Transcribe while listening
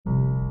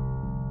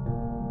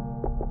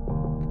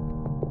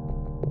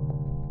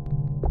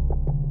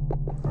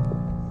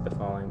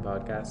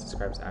podcast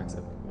describes acts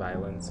of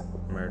violence,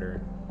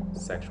 murder,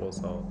 sexual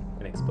assault,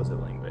 and explicit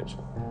language.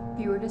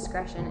 Viewer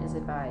discretion is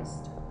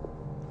advised.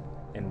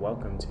 And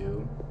welcome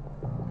to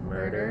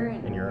Murder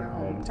in Your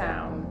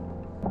Hometown.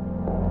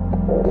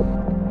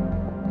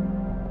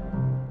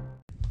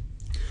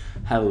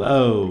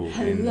 Hello,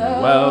 and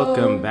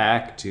welcome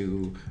back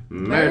to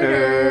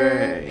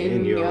Murder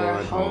in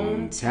Your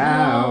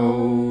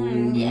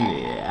Hometown.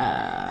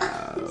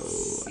 Yeah.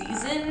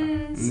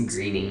 Seasons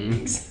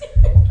greetings.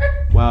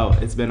 Well,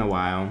 it's been a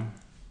while.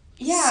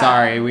 Yeah.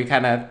 Sorry, we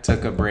kind of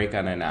took a break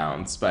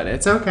unannounced, but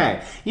it's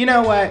okay. You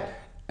know what?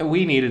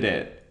 We needed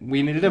it.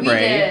 We needed a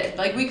break. We did.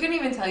 Like, we couldn't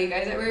even tell you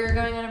guys that we were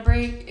going on a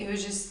break. It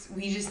was just,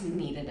 we just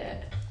needed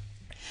it.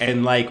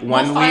 And like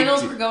one week.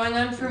 Finals were going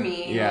on for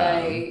me.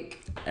 Yeah.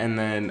 And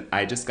then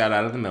I just got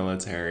out of the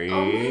military.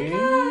 Oh my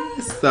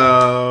God.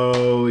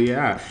 So,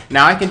 yeah.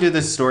 Now I can do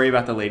this story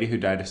about the lady who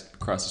died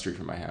across the street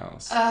from my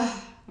house.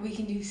 We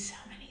can do so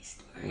many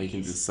stories. We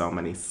can do so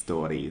many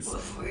stories. For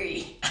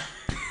free.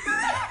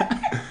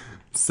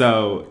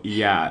 So,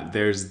 yeah,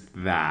 there's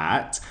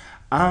that.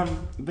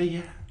 But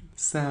yeah,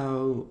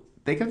 so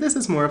think of this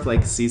as more of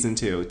like season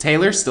 2.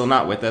 Taylor's still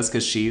not with us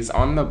because she's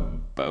on the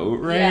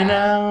boat right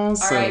now.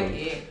 So,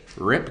 R.I.P.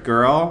 Rip,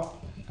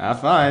 girl.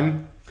 Have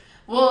fun.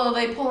 Well,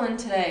 they pull in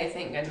today,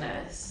 thank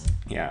goodness.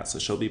 Yeah, so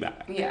she'll be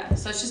back. Yeah,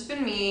 so it's just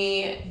been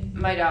me,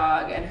 my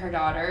dog, and her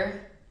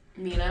daughter,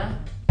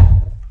 Mina.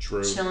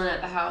 True. Chilling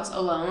at the house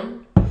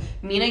alone.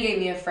 Mina gave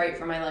me a fright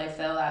for my life,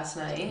 though, last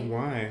night.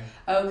 Why?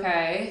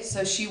 Okay,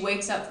 so she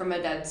wakes up from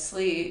a dead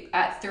sleep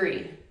at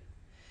 3.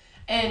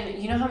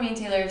 And you know how me and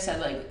Taylor have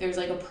said, like, there's,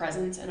 like, a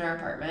presence in our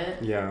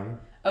apartment? Yeah.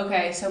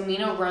 Okay, so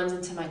Mina runs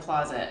into my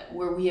closet,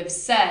 where we have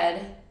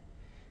said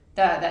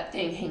that that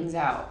thing hangs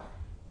out.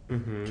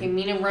 Mm-hmm. Okay,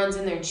 Mina runs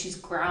in there, and she's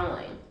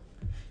growling.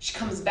 She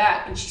comes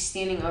back, and she's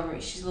standing over me.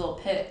 She's a little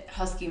pit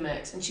husky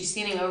mix, and she's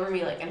standing over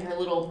me, like, in her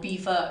little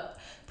beef-up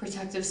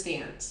protective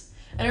stance.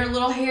 And her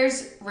little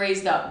hair's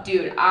raised up.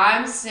 Dude,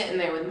 I'm sitting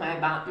there with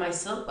my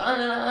silk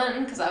bonnet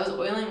on because I was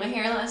oiling my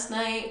hair last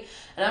night.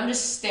 And I'm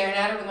just staring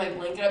at her with my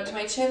blanket up to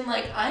my chin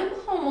like, I'm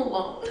home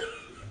alone.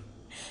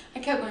 I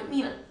kept going,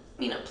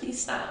 Mina,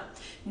 please stop.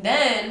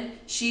 Then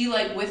she,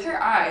 like, with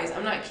her eyes,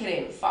 I'm not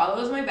kidding,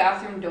 follows my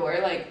bathroom door,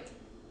 like,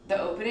 the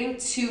opening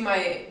to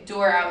my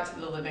door out to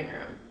the living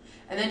room.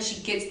 And then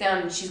she gets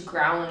down and she's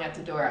growling at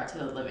the door out to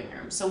the living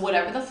room. So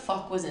whatever the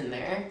fuck was in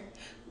there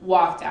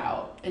walked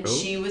out. And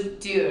she was,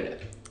 dude,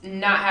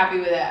 not happy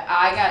with it.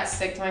 I got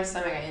sick to my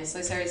stomach. I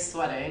instantly started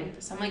sweating.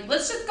 So I'm like,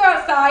 let's just go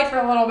outside for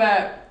a little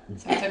bit.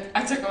 So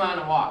I took him on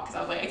a walk because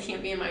I was like, I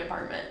can't be in my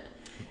apartment.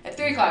 At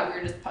 3 o'clock,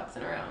 we were just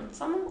putzing around.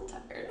 So I'm a little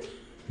tired.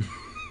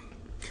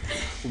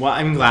 Well,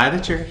 I'm glad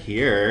that you're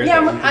here. Yeah,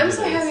 I'm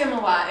so happy I'm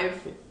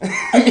alive.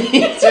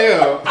 Me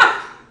too.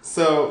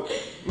 So,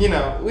 you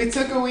know, we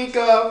took a week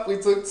off, we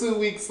took 2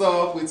 weeks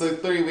off, we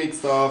took 3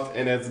 weeks off,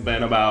 and it's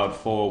been about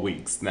 4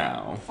 weeks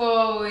now.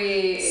 4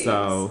 weeks.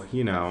 So,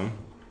 you know,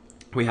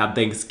 we had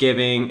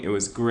Thanksgiving. It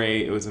was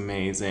great. It was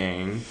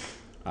amazing.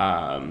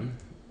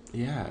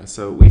 Yeah,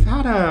 so we've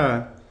had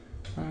a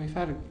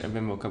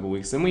eventful couple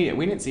weeks, and we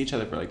didn't see each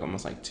other for like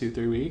almost like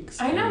 2-3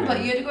 weeks. I know, but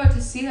you had to go out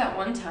to sea that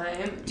one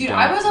time. Dude,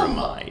 I was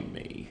remind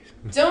me.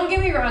 Don't get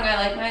me wrong,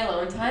 I like my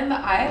alone time,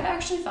 but I have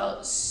actually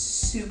felt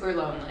super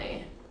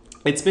lonely.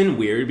 It's been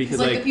weird because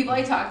like the people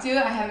I talk to,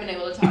 I haven't been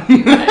able to talk to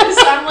you guys.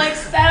 So I'm like,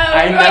 so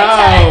I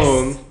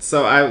know. text.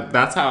 So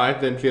that's how I've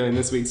been feeling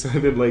this week. So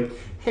I've been like,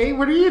 hey,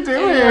 what are you So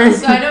doing?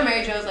 I know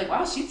Mary Jo was like,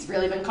 wow, she's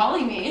really been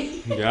calling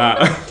me.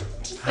 Yeah.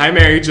 Hi,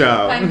 Mary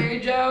Jo. Hi, Mary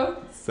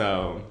Jo.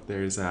 So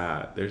there's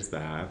that.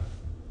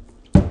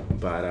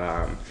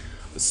 But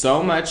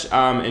so much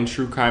in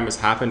true crime has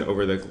happened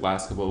over the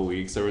last couple of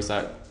weeks. There was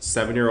that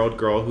 7-year-old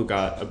girl who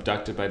got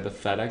abducted by the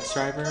FedEx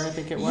driver, I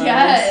think it was.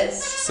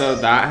 Yes. So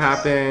that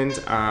happened.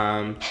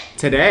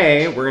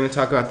 Today, we're going to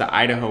talk about the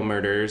Idaho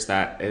murders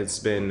that has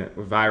been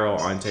viral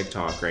on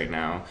TikTok right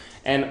now.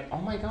 And, oh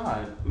my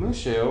God,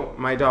 Mushu,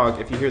 my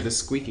dog, if you hear the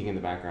squeaking in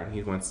the background,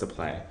 he wants to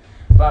play.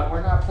 But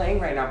we're not playing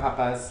right now,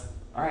 papas.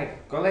 All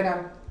right, go lay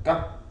down.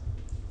 Go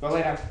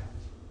lay down.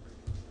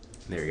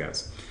 There he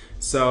goes.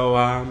 So,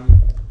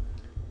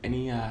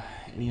 any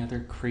other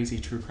crazy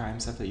true crime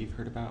stuff that you've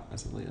heard about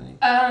as of lately?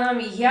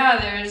 Yeah,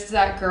 there's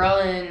that girl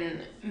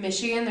in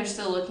Michigan. They're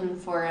still looking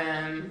for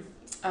him.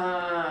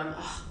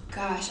 Oh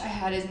gosh, I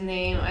had his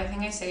name. I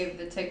think I saved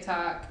the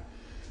TikTok.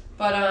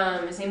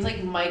 But his name's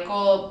like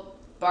Michael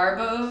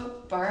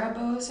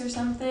Barabos or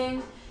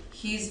something.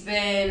 He's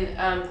been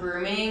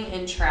grooming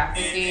and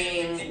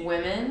trafficking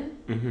women.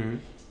 Mm-hmm.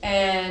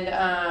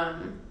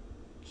 And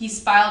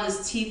he's filed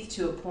his teeth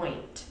to a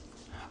point.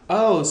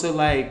 Oh, so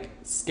like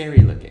scary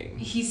looking.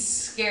 He's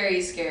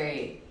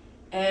scary.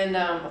 And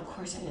of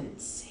course I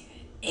didn't save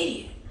it.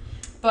 Idiot.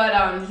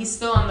 But he's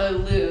still on the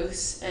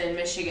loose in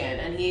Michigan,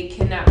 and he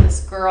kidnapped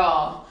this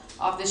girl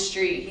off the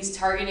street. He's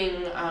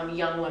targeting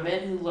young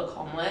women who look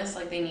homeless,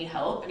 like they need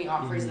help, and he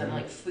offers them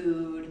like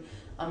food,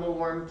 a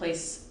warm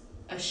place,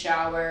 a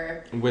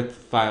shower. With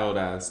filed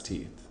ass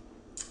teeth.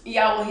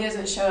 Yeah, well, he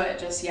doesn't show it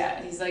just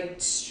yet. He's like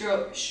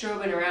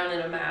strobing around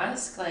in a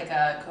mask, like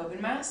a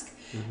COVID mask.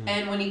 Mm-hmm.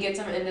 And when he gets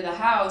him into the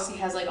house, he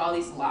has like all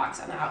these locks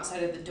on the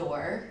outside of the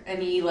door.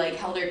 And he like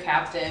held her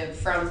captive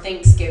from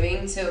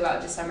Thanksgiving to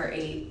about December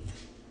 8th.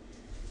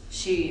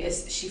 She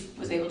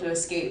was able to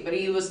escape, but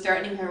he was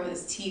threatening her with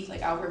his teeth,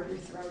 like I'll rip your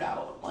throat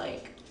out,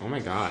 like. Oh my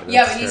God.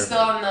 Yeah, but he's still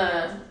on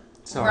the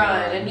Still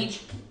run, and he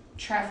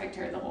trafficked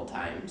her the whole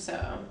time.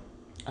 So.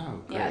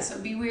 Oh. Great. Yeah, so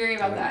be wary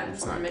about that in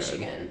It's Flint, not good.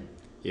 Michigan.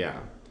 Yeah.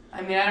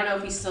 I mean, I don't know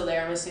if he's still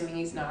there. I'm assuming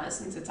he's not,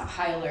 since it's a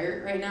high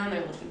alert right now and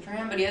they're looking for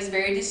him. But he has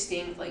very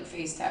distinct, like,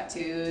 face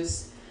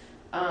tattoos.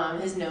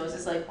 His nose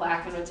is, like,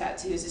 blackened with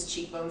tattoos. His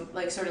cheekbone,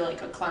 like, sort of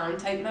like a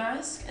clown-type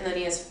mask. And then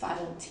he has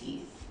filed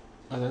teeth.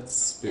 Oh, that's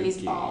spooky. And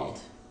he's bald.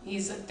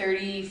 He's a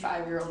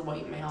 35-year-old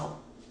white male.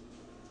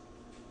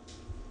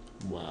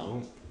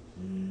 Wow.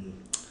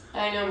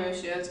 I know,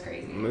 Mushu. That's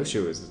crazy.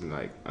 Mushu was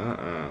like,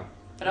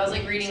 But I was,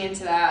 like, reading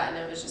into that, and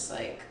it was just,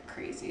 like,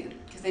 crazy.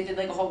 Because they did,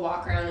 like, a whole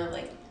walk-around of,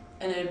 like,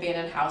 an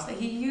abandoned house that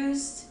he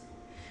used.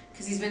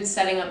 Because he's been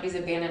setting up these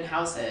abandoned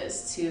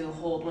houses to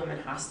hold women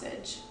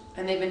hostage.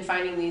 And they've been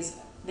finding these,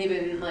 they've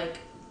been, like,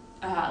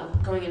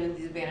 going into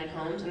these abandoned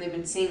homes, and they've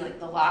been seeing, like,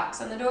 the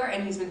locks on the door,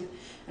 and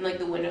and, like,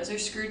 the windows are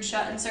screwed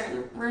shut in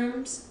certain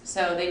rooms.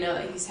 So they know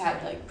that he's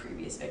had, like,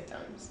 previous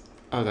victims.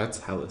 oh, that's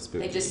hella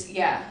spooky.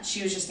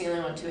 She was just the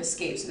only one to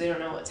escape, so they don't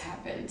know what's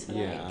happened to,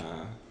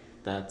 yeah,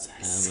 that's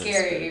hella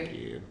scary.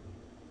 spooky.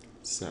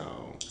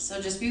 So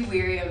just be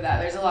weary of that.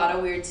 There's a lot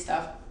of weird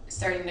stuff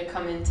starting to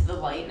come into the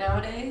light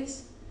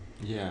nowadays.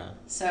 yeah.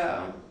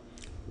 So.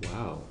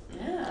 Wow.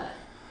 Yeah.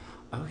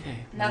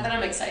 Okay. Not that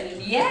I'm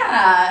excited.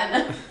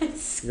 Yeah.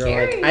 It's scary.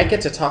 You're like, I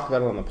get to talk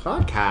about it on the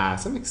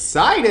podcast. I'm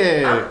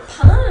excited. I'm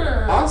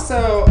pumped.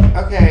 Also,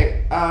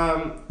 okay,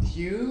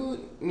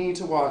 you need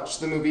to watch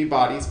the movie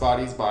Bodies,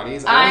 Bodies,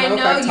 Bodies. I don't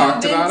know if I've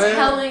talked about it. You've been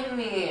telling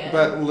me.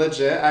 But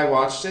legit, I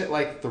watched it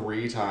like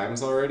 3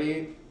 times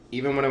already.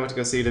 Even when I went to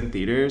go see it in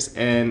theaters.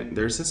 And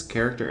there's this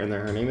character in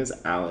there. Her name is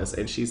Alice.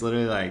 And she's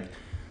literally like,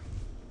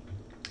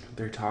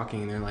 they're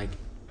talking and they're like,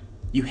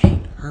 you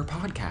hate her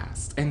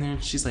podcast. And then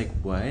she's like,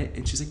 what?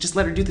 And she's like, just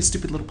let her do this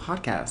stupid little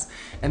podcast.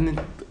 And then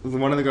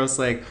one of the girls is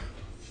like,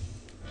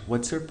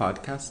 what's her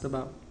podcast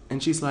about?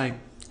 And she's like,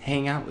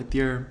 hang out with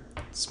your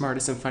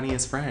smartest and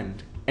funniest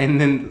friend. And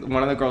then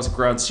one of the girls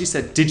groans. She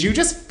said, did you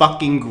just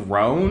fucking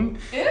groan?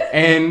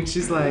 And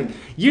she's like,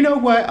 you know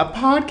what? A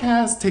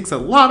podcast takes a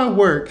lot of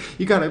work.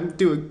 You gotta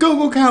do a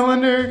Google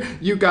Calendar.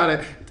 You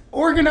gotta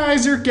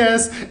organize your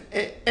guests.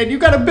 And you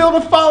gotta build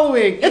a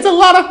following. It's a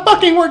lot of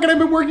fucking work, and I've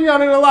been working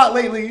on it a lot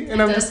lately.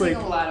 And I'm just like, it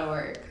does take a lot of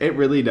work. It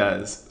really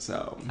does.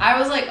 So I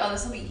was like, oh,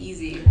 this will be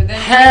easy. But then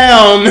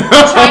hell no.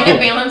 Trying to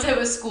balance it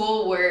with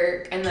school,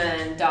 work, and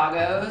then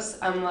doggos.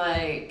 I'm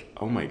like,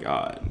 oh my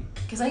God.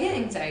 Because I get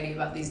anxiety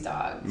about these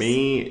dogs.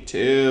 Me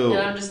too. And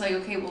I'm just like,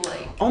 okay, well,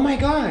 like, oh my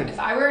God. if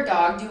I were a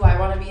dog, do I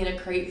want to be in a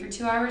crate for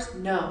 2 hours?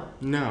 No.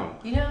 No.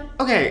 You know?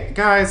 Okay,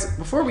 guys,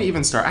 before we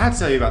even start, I have to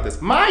tell you about this.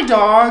 My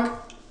dog,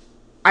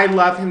 I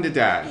love him to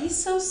death. He's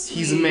so sweet.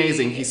 He's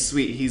amazing. He's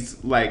sweet.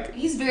 He's like...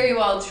 He's very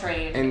well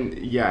trained. And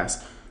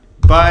yes.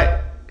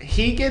 But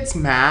he gets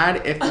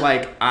mad if,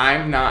 like,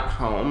 I'm not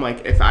home.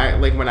 Like, if I...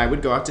 Like, when I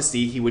would go out to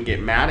sea, he would get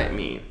mad at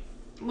me.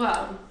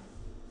 Well,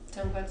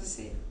 don't go out to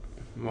sea.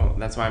 Well,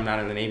 that's why I'm not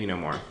in the Navy no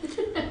more.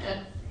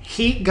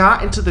 He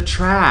got into the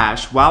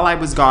trash while I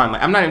was gone.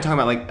 Like, I'm not even talking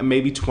about, like,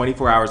 maybe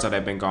 24 hours that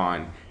I've been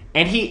gone.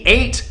 And he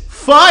ate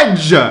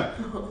fudge!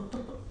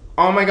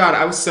 Oh my God,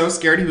 I was so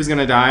scared he was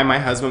gonna die. My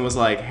husband was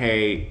like,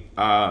 hey,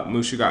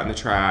 Mushu got in the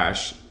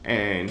trash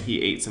and he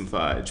ate some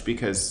fudge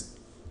because,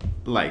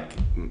 like,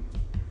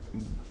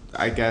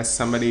 I guess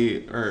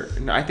somebody, or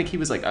no, I think he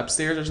was like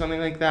upstairs or something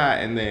like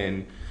that. And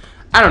then,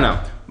 I don't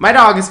know. My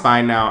dog is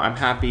fine now. I'm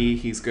happy.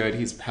 He's good.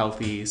 He's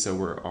healthy, so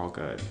we're all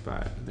good.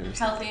 But there's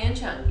healthy and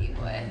chunky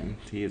boy.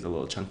 He is a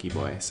little chunky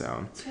boy,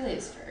 so. It's really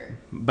his fur.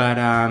 But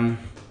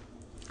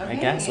I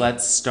guess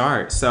let's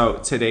start. So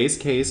today's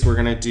case, we're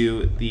gonna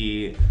do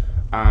the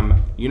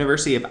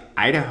University of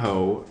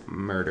Idaho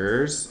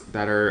murders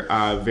that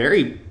are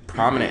very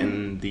prominent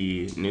in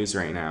the news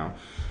right now.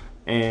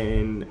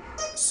 And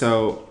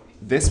so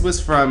this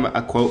was from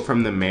a quote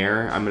from the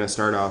mayor. I'm going to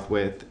start off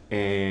with,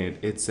 and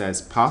it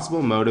says,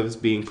 possible motives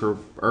being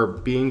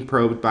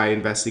probed by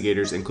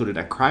investigators included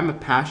a crime of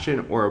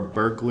passion or a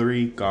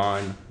burglary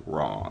gone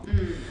wrong.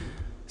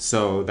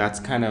 So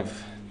that's kind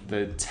of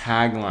the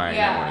tagline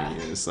I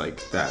want to use.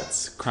 Like,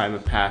 that's crime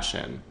of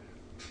passion.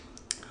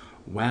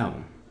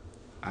 Well,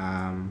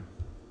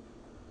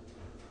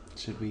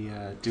 should we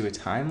do a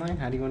timeline?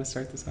 How do you want to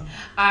start this off?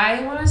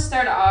 I want to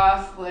start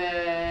off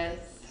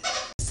with,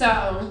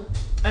 so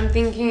I'm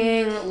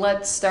thinking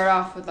let's start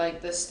off with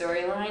like the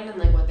storyline and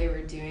like what they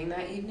were doing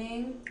that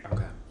evening.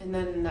 Okay. And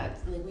then that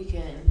like we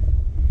can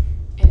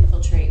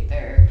infiltrate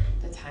the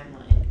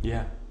timeline.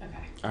 Yeah. Okay.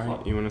 All right,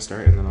 cool. you want to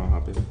start and then I'll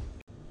hop in.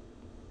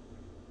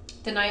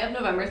 The night of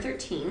November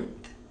 13th,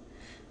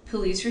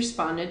 police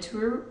responded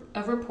to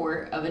a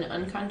report of an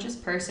unconscious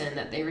person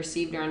that they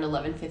received around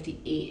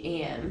 11:58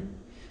 a.m.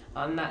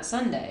 on that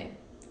Sunday.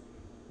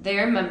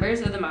 There,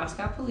 members of the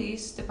Moscow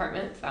Police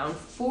Department found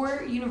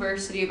 4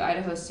 University of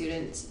Idaho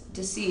students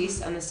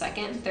deceased on the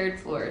second and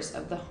third floors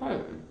of the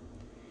home.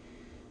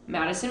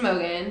 Madison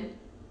Mogan,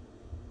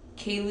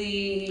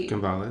 Kaylee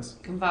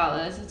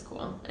Gonzalez, that's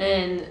cool,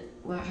 and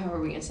how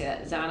are we gonna say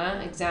that?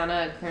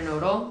 Xana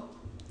Kernodle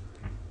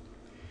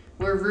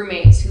were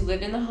roommates who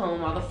lived in the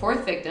home, while the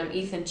 4th victim,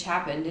 Ethan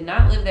Chapin, did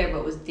not live there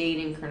but was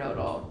dating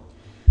Kernodle.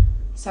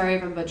 Sorry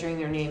if I'm butchering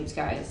their names,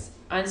 guys.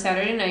 On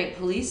Saturday night,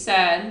 police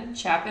said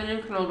Chapin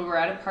and Kernodle were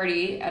at a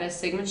party at a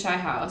Sigma Chi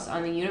house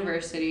on the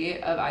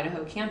University of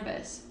Idaho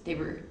campus. They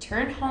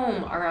returned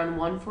home around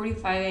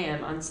 1:45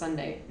 a.m. on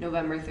Sunday,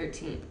 November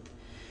 13th.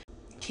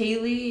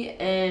 Kaylee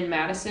and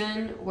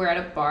Madison were at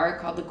a bar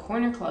called the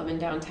Corner Club in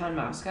downtown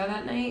Moscow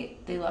that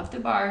night. They left the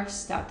bar,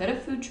 stopped at a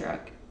food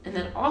truck, and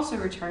then also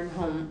returned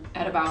home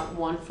at about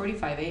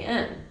 1:45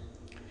 a.m.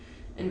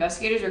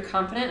 Investigators are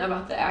confident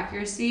about the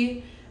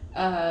accuracy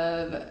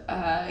of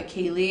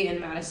Kaylee and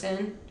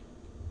Madison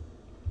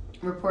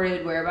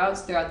reported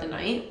whereabouts throughout the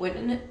night.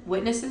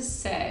 Witnesses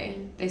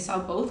say they saw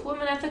both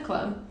women at the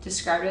club,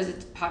 described as a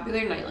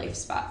popular nightlife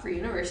spot for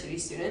university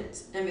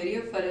students, and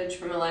video footage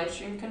from a live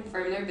stream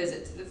confirmed their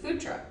visit to the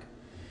food truck.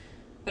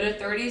 But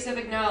authorities have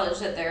acknowledged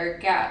that there are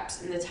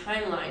gaps in the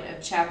timeline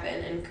of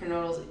Chapin and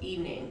Kernodle's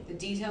evening, the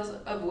details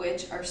of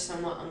which are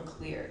somewhat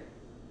unclear.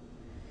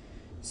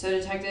 So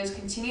detectives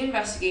continue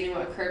investigating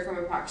what occurred from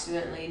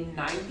approximately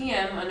 9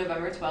 p.m. on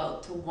November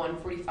 12th to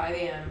 1:45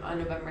 a.m. on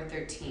November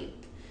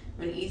 13th,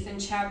 when Ethan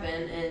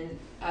Chapin and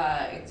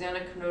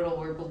Xana Kernodle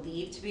were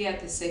believed to be at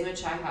the Sigma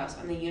Chi house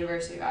on the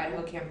University of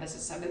Idaho campus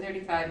at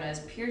 735 known as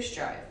Pierce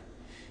Drive.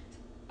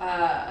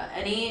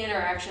 Any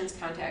interactions,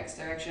 contacts,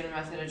 direction,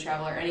 method of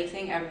travel, or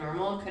anything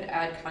abnormal could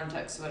add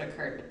context to what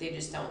occurred, but they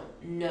just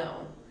don't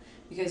know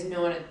because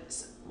no one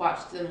has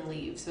watched them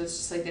leave. So it's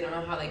just like they don't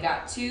know how they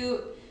got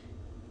to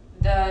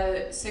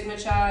the Sigma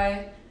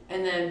Chi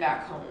and then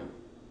back home.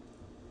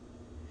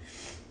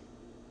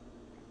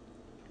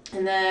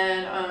 And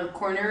then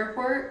coroner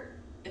report,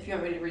 if you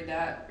want me to read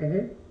that,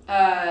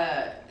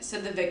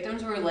 said the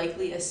victims were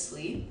likely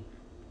asleep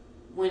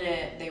when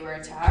they were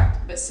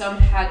attacked, but some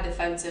had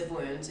defensive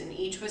wounds, and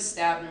each was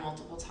stabbed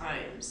multiple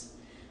times.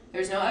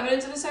 There's no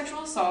evidence of a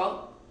sexual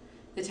assault.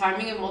 The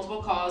timing of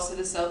multiple calls to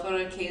the cell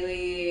phone of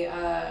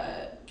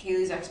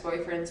Kaylee's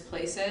ex-boyfriend's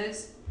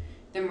places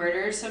the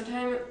murders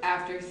sometime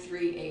after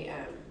 3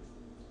 a.m.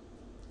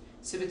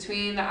 So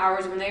between the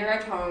hours when they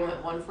arrived home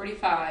at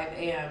 1:45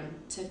 a.m.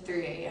 to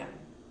 3 a.m.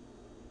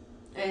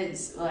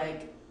 is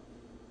like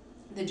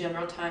the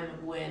general time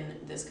of when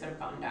this could have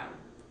gone down.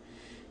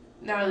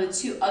 Now, the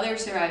 2 other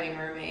surviving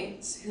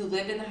roommates who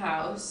lived in the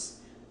house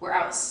were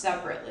out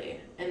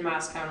separately in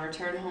Moscow and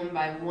returned home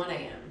by 1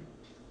 a.m.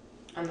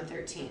 on the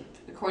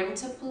 13th. According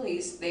to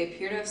police, they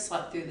appear to have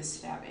slept through the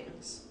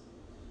stabbings.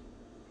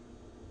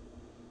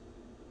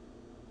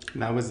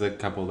 that was the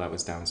couple that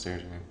was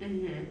downstairs, right?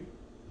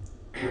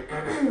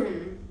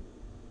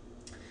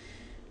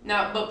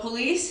 Now, but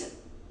police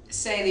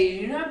say they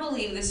do not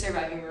believe the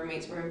surviving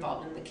roommates were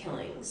involved in the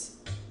killings.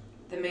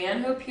 The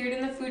man who appeared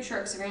in the food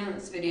truck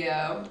surveillance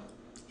video,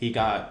 He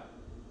got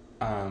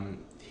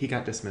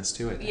dismissed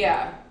too, I think.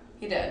 yeah,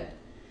 he did.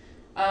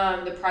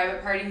 The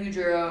private party who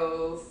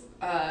drove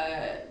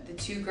the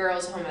 2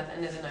 girls home at the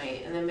end of the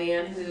night, and the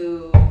man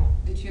who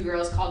the 2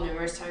 girls called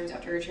numerous times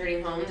after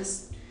returning home.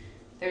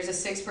 There's a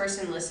 6th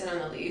person listed on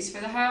the lease for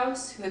the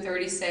house who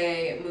authorities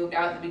say moved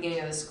out at the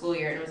beginning of the school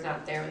year and was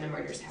not there when the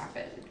murders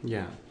happened.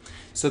 Yeah.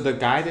 So the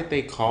guy that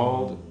they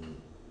called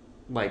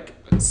like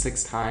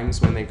 6 times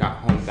when they got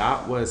home,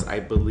 that was, I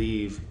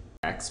believe,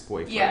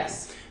 ex-boyfriend.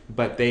 Yes.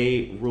 But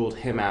they ruled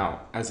him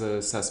out as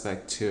a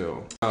suspect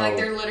too. Like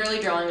they're literally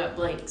drawing up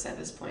blanks at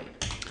this point.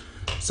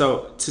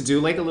 So to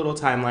do like a little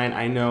timeline,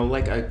 I know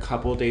like a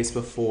couple days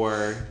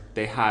before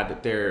they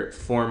had their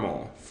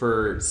formal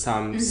for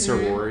some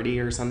sorority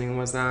or something,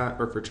 was that,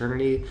 or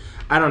fraternity?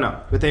 I don't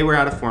know, but they were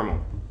at a formal.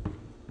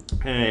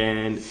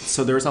 And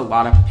so there was a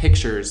lot of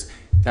pictures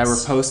that were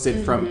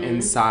posted from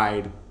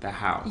inside the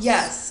house.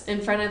 Yes,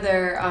 in front of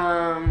their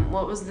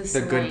what was the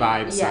sign? good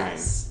vibe sign.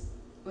 Yes,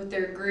 with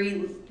their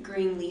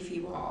green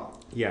leafy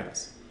wall.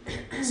 Yes.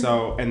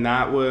 So, and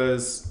that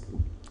was,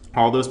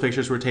 all those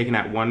pictures were taken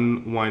at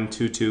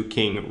 1122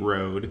 King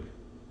Road,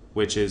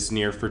 which is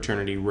near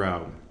Fraternity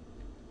Row,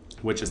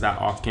 which is that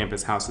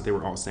off-campus house that they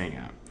were all staying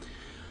at.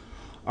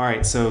 All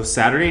right, so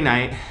Saturday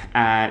night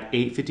at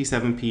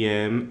 8:57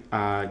 p.m.,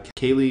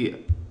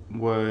 Kaylee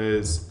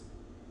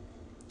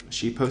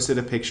she posted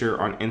a picture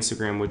on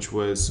Instagram, which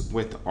was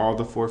with all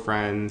the 4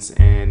 friends,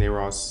 and they were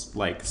all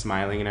like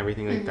smiling and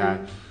everything like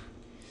that.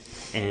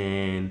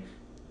 And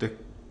the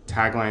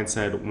tagline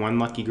said, "One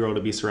lucky girl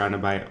to be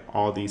surrounded by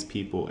all these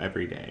people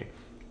every day."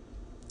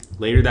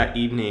 Later that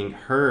evening,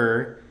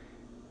 her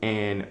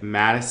and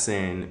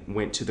Madison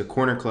went to the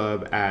Corner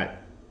Club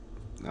at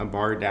a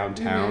bar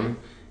downtown,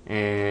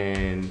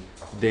 and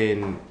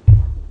then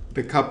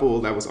the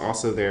couple that was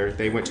also there,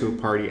 they went to a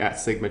party at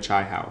Sigma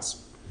Chi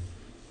House.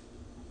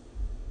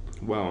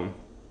 Well,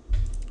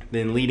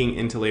 Then leading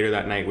into later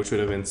that night, which would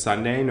have been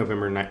Sunday,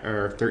 November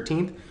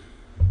 13th,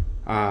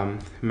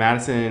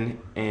 Madison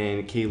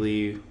and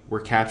Kaylee were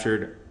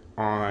captured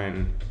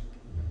on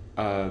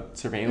a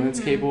surveillance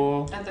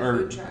cable. At the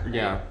food truck. Right?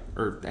 Yeah,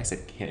 or I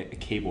said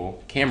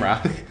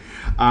camera,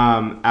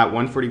 at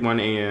 1:41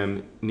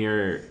 a.m.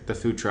 near the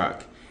food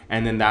truck.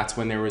 And then that's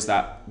when there was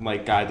that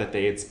like guy that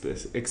they had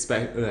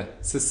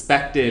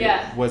suspected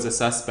was a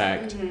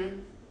suspect,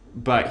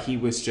 but he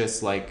was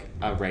just like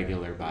a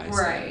regular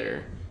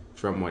bystander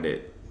from what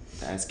it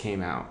as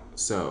came out.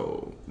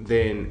 So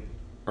then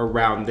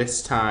around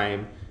this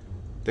time,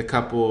 the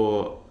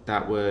couple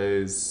that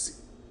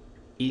was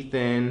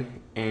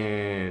Ethan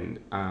and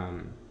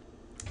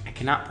I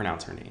cannot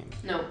pronounce her name.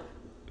 No.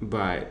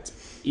 But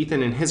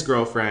Ethan and his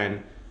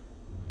girlfriend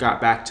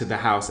got back to the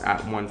house at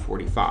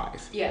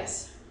 1:45.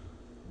 Yes.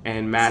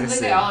 And Madison,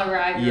 so they all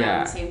arrived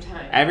around the same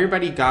time.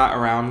 Everybody got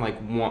around like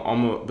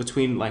almost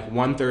between like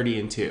 1:30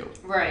 and 2.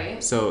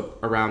 Right. So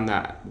around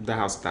the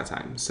house at that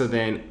time. So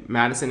then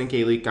Madison and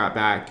Kaylee got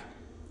back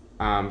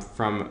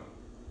from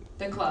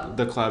the club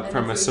and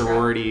from a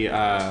sorority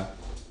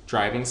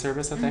driving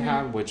service that they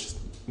have, which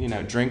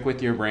drink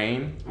with your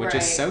brain, which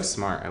is so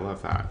smart. I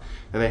love that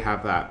they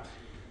have that.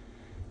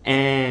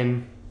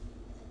 And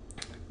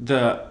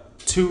the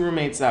two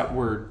roommates that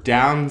were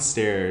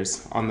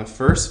downstairs on the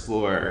first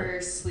floor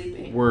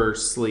were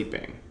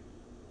sleeping.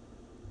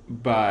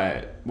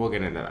 But we'll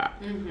get into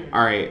that.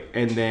 All right.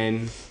 And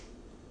then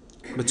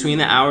between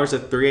the hours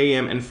of 3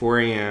 a.m. and 4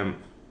 a.m.,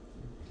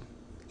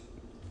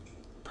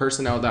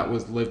 personnel that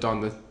lived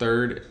on the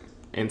third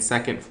and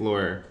second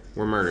floor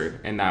were murdered.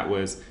 And that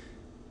was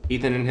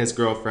Ethan and his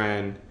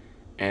girlfriend,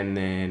 and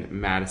then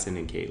Madison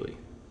and Kaylee.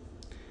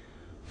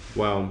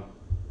 Well,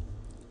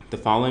 the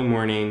following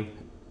morning,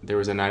 there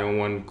was a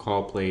 911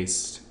 call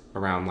placed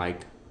around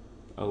like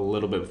a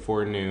little bit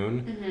before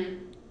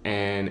noon.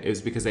 And it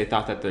was because they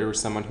thought that there was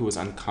someone who was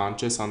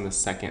unconscious on the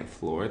second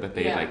floor, that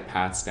they like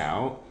passed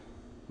out.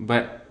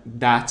 But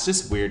that's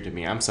just weird to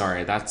me. I'm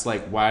sorry. That's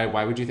like, why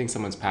would you think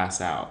someone's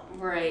passed out?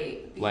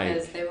 Right.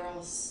 Because they were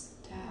all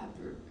stabbed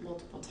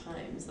multiple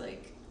times.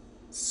 Like.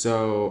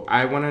 So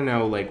I want to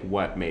know like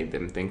what made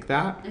them think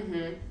that.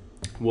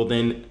 Well,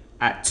 then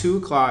at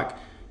 2:00,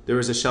 there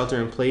was a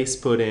shelter in place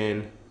put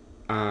in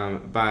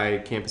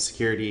by campus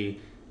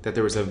security that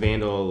there was a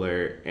vandal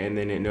alert, and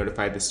then it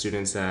notified the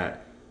students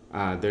that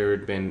there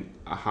had been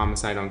a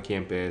homicide on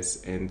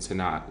campus and to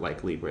not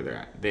like leave where they're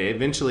at. They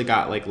eventually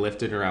got like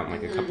lifted around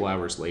like a couple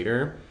hours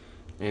later,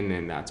 and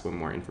then that's when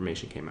more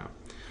information came out.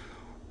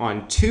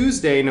 On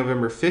Tuesday,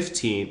 November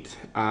 15th,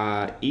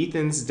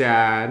 Ethan's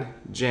dad,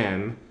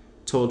 Jim,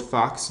 told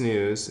Fox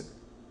News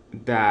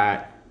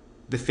that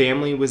the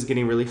family was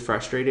getting really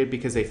frustrated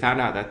because they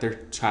found out that their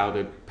child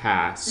had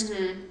passed,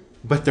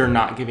 but they're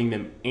not giving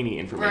them any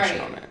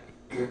information on it.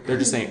 They're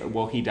just saying,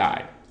 well, he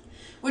died.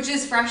 Which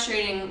is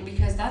frustrating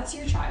because that's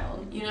your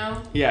child, you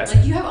know? Yes.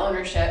 Like, you have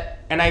ownership.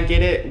 And I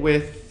get it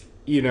with,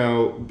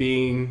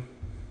 being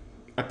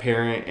a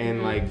parent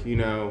and, like,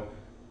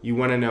 you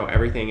want to know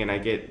everything. And I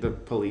get the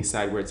police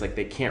side where it's like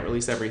they can't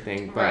release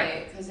everything. But,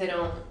 right, because they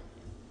don't.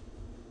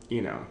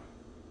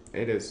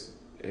 It is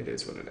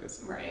what it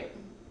is. Right.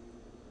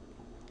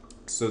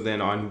 So then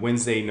on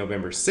Wednesday,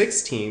 November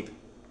 16th,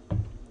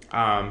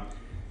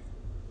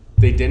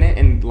 they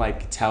didn't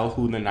tell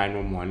who the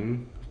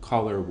 911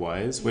 caller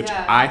was, which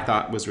I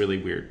thought was really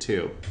weird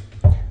too,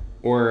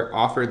 or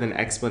offered an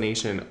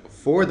explanation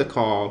for the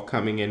call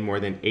coming in more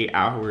than 8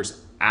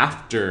 hours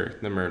after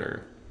the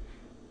murder.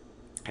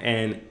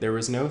 And there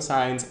was no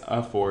signs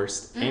of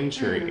forced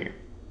entry.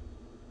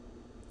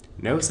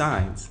 No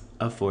signs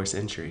of forced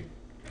entry.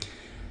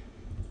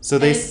 So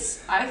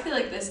I feel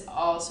like this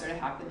all sort of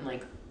happened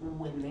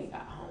when they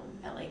got home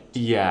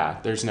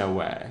at there's no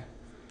way.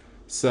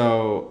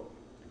 So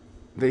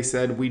they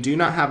said, we do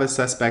not have a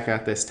suspect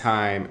at this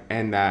time,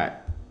 and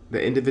that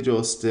the individual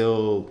is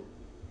still,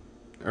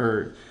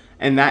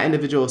 and that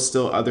individual is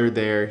still other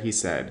there, he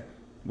said,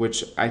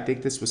 which I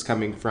think this was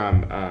coming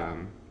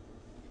from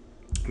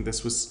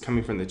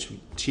the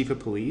chief of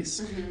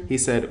police. He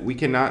said, we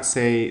cannot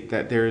say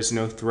that there is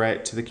no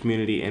threat to the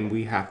community, and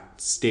we have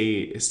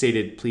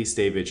stated, please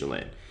stay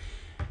vigilant.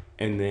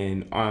 And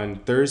then on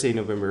Thursday,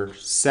 November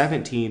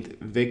 17th,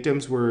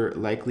 victims were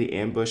likely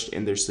ambushed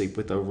in their sleep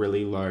with a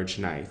really large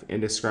knife and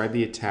described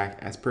the attack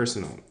as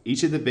personal.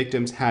 Each of the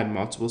victims had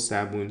multiple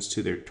stab wounds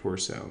to their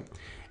torso.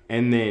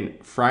 And then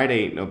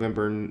Friday,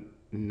 November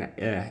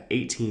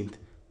 18th,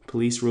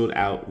 police ruled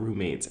out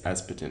roommates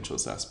as potential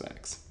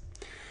suspects.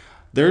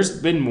 There's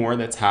been more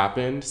that's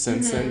happened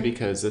since then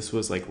because this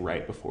was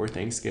right before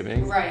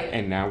Thanksgiving. Right.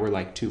 And now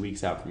we're 2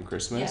 weeks out from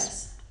Christmas.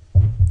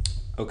 Yes.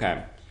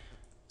 Okay.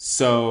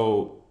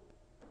 So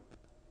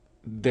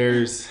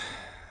there's,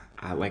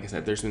 like I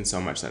said, there's been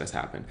so much that has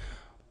happened.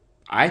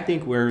 I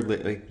think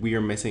we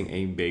are missing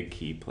a big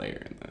key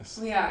player in this.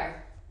 We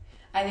are.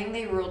 I think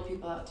they ruled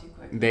people out too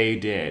quick. They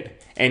did.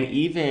 And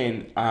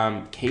even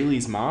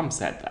Kaylee's mom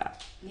said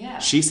that. Yeah.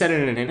 She said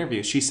it in an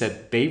interview. She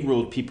said they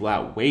ruled people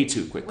out way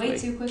too quickly. Way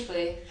too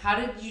quickly. How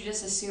did you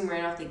just assume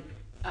right off the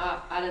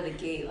out of the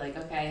gate, like,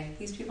 okay,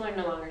 these people are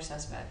no longer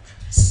suspect.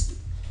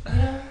 You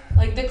know,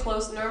 like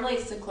normally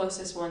it's the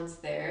closest ones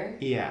there.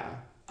 Yeah.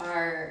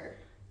 Are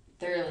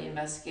thoroughly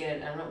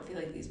investigated. I don't feel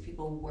like these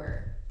people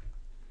were.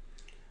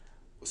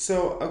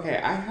 So, okay,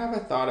 I have a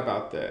thought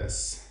about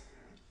this.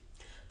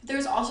 But there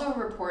was also a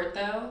report,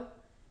 though,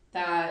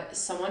 that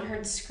someone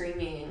heard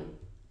screaming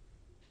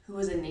who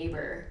was a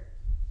neighbor,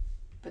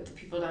 but the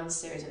people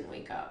downstairs didn't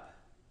wake up.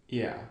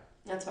 Yeah.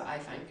 That's what I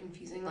find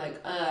confusing.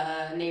 Like,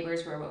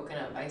 neighbors were woken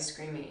up by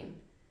screaming.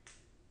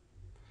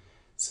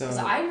 So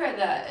I read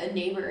that a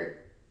neighbor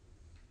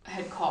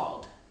had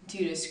called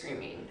due to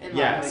screaming and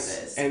loud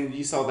noises. And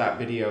you saw that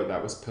video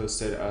that was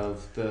posted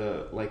of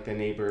the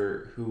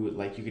neighbor who,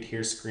 like, you could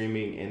hear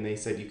screaming, and they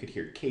said you could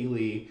hear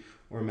Kaylee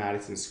or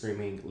Madison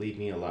screaming, "Leave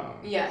me alone."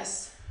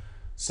 Yes.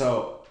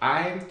 So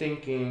I'm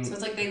thinking. So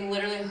it's like they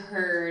literally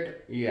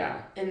heard.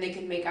 Yeah. And they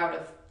could make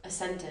out a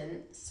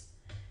sentence,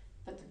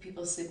 but the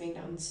people sleeping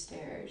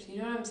downstairs. You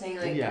know what I'm saying?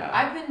 Like, yeah.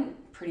 I've been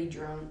pretty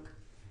drunk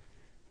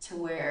to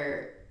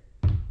where,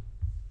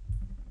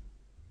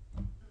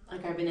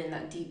 like, I've been in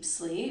that deep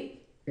sleep.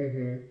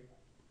 Mm-hmm.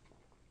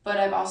 But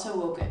I've also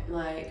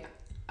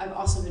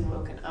been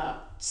woken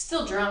up.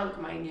 Still drunk,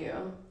 mind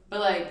you. But,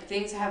 like,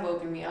 things have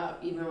woken me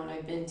up even when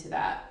I've been to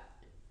that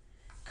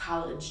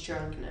college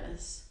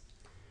drunkenness.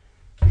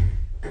 You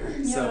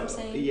know what I'm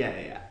saying?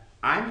 Yeah.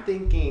 I'm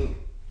thinking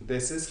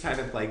this is kind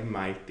of like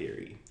my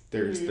theory.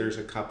 There's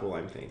a couple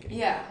I'm thinking.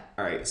 Yeah.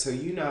 All right, so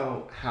you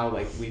know how,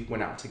 like, we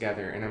went out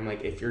together, and I'm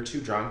like, if you're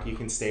too drunk, you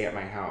can stay at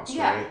my house,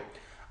 right?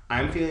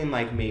 I'm feeling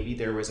like maybe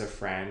there was a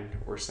friend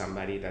or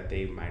somebody that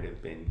they might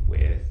have been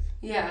with.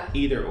 Yeah.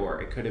 Either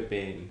or. It could have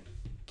been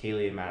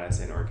Kaylee and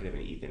Madison, or it could have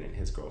been Ethan and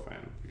his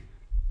girlfriend.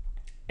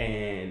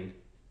 And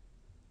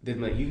then,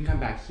 like, you can come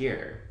back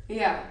here.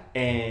 Yeah.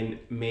 And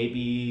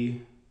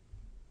maybe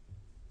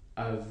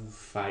a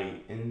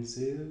fight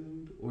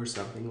ensued or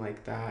something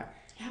like that.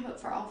 Yeah,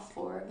 but for all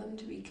four of them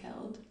to be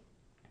killed?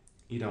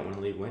 You don't want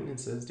to leave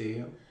witnesses, do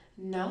you?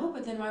 No,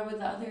 but then why would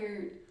the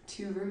other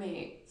two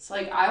roommates?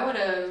 Like, I would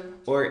have...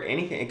 Or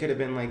anything. It could have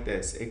been like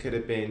this. It could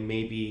have been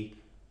maybe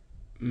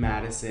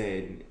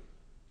Madison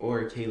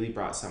or Kaylee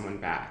brought someone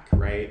back,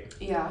 right?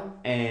 Yeah.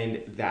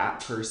 And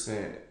that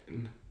person,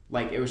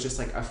 like, it was just,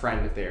 like, a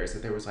friend of theirs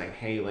that they was like,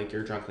 hey, like,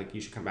 you're drunk, like,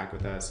 you should come back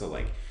with us. So,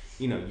 like,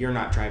 you know, you're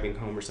not driving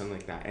home or something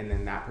like that. And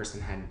then that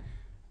person had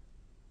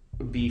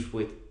beef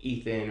with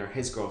Ethan or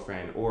his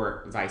girlfriend,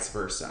 or vice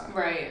versa.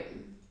 Right.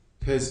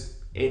 Because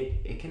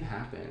it can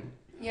happen.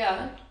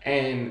 Yeah.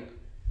 And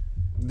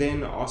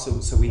then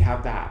also, so we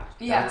have that.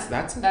 Yeah.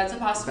 That's a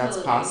possibility. That's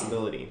a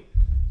possibility.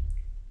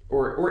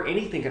 Or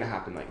anything could have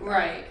happened like that.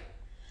 Right.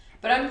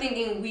 But I'm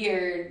thinking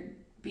weird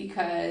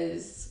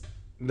because...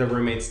 The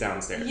roommates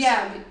downstairs.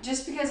 Yeah,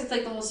 just because it's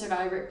like the whole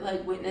survivor,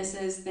 like,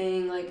 witnesses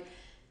thing, like,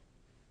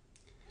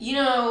 you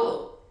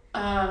know,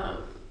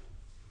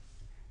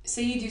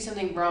 say you do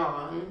something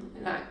wrong,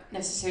 not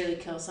necessarily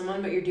kill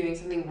someone, but you're doing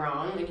something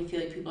wrong and you feel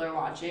like people are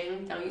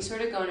watching, don't you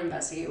sort of go and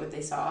investigate what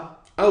they saw?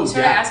 Oh, you sort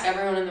of ask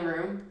everyone in the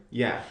room.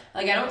 Yeah.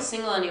 Like, I don't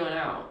single anyone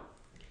out.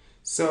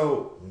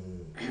 So,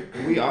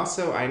 we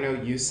also, I know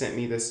you sent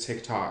me this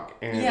TikTok,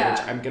 and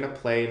which I'm going to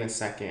play in a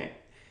second.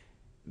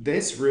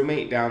 This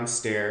roommate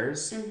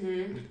downstairs.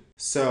 Mm-hmm.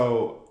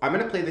 So, I'm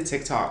going to play the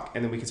TikTok,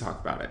 and then we can talk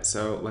about it.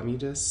 So, let me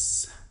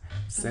just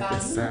set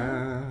this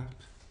up.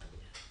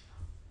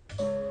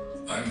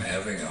 I'm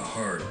having a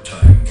hard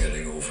time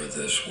getting over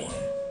this one.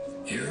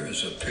 Here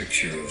is a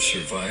picture of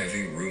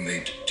surviving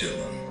roommate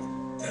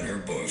Dylan and her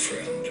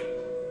boyfriend.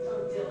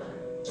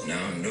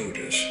 Now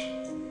notice,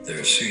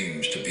 there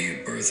seems to be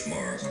a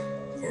birthmark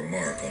or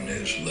mark on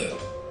his lip.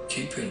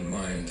 Keep in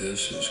mind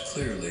this is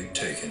clearly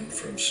taken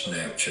from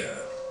Snapchat,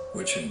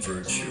 which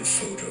inverts your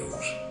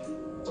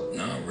photos.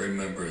 Now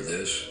remember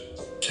this,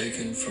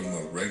 taken from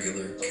a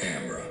regular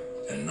camera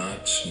and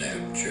not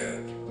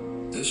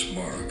Snapchat. This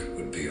mark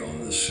would be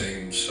on the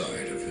same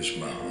side of his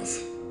mouth.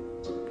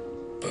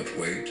 But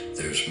wait,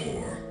 there's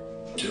more.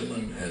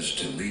 Dylan has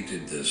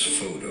deleted this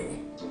photo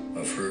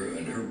of her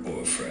and her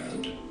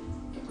boyfriend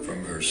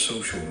from her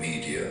social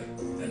media,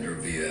 and her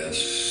VS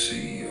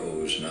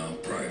CEO is now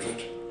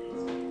private.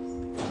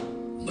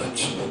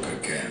 Let's look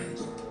again.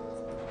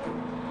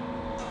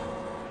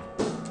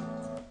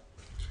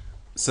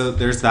 So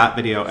there's that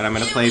video, and I'm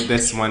gonna play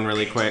this one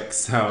really quick.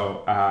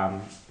 So,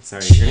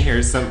 sorry, you're gonna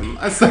hear some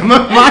of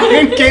mine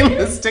and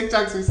Kayla's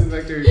TikToks we send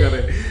back to each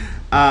other.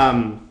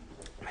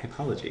 My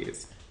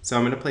apologies. So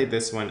I'm gonna play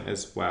this one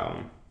as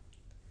well.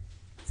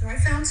 So I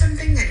found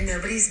something that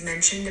nobody's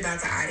mentioned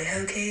about the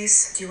Idaho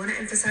case. Do you want to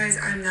emphasize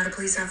I'm not a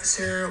police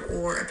officer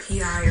or a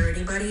PI or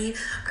anybody?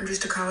 I'm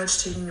just a college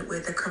student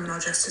with a criminal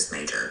justice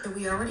major. So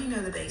we already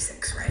know the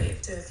basics, right?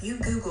 So if you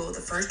Google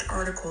the first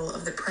article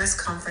of the press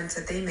conference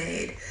that they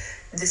made,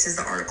 this is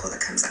the article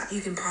that comes up.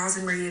 You can pause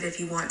and read it if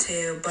you want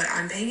to, but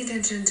I'm paying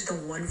attention to the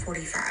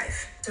 1:45.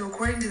 So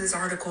according to this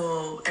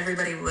article,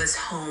 everybody was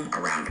home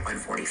around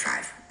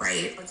 1:45,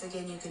 right? Once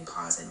again, you can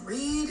pause and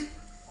read,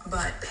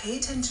 but pay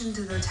attention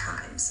to the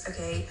times,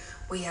 okay?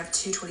 We have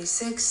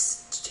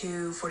 2:26,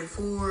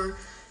 2:44,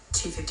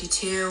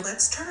 252.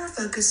 Let's turn our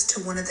focus to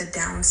one of the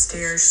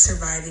downstairs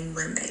surviving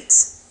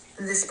roommates.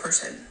 This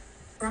person.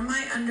 From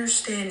my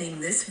understanding,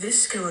 this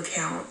Visco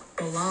account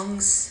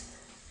belongs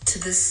to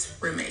this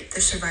roommate,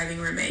 the surviving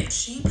roommate.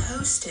 She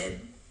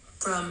posted,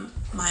 from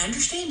my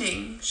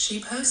understanding,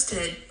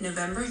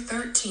 November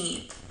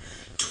 13th,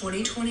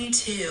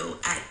 2022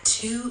 at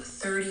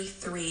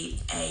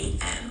 2:33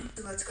 a.m.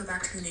 Let's go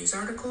back to the news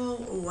article.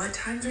 What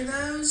times are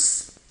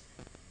those?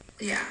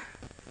 Yeah.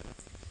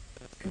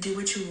 Do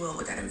what you will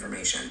with that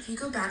information. If you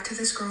go back to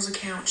this girl's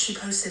account, she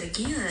posted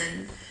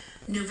again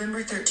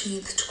November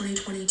 13th,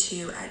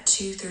 2022 at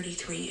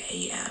 2:33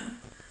 a.m.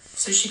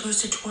 So she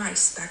posted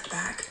twice back to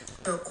back.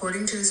 So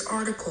according to this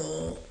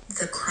article,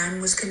 the crime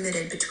was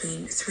committed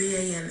between 3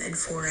 a.m. and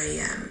 4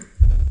 a.m.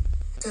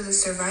 So the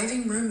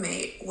surviving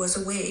roommate was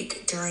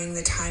awake during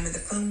the time of the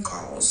phone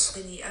calls,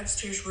 and the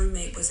upstairs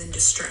roommate was in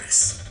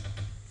distress.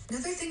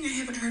 Another thing I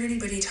haven't heard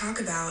anybody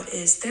talk about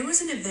is there was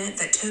an event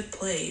that took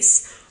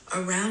place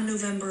around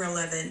November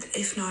 11th,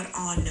 if not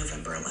on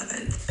November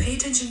 11th. Pay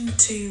attention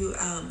to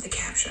the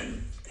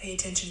caption. Pay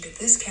attention to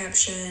this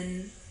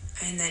caption,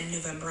 and then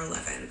November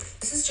 11th.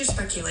 This is just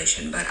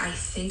speculation, but I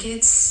think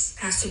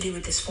has to do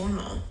with this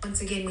formal.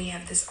 Once again, we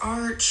have this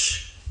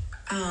arch.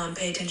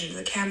 Pay attention to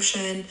the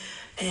caption,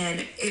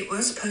 and it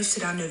was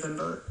posted on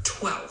November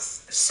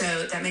 12th.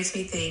 So that makes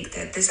me think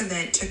that this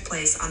event took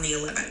place on the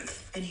 11th.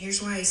 And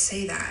here's why I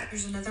say that.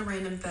 Here's another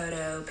random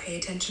photo. Pay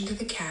attention to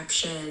the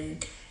caption.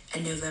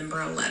 And November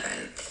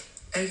 11th.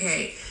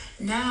 Okay,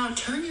 now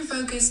turn your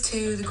focus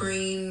to the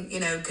green,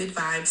 good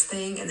vibes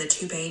thing and the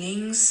two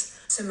paintings.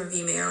 Some of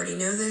you may already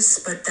know this,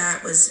 but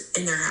that was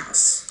in their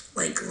house.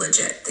 Like,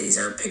 legit. These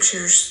are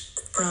pictures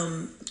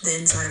from the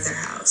inside of their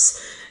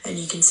house. And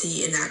you can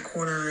see in that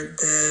corner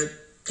the,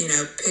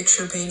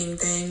 picture painting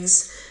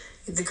things,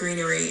 the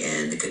greenery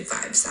and the good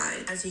vibe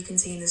side. As you can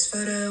see in this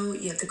photo,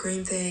 you have the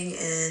green thing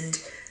and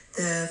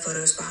the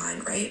photos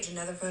behind, right? There's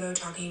another photo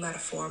talking about a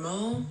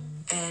formal,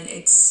 and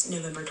it's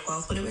November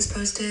 12th when it was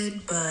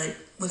posted, but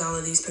with all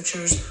of these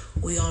pictures,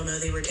 we all know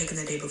they were taken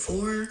the day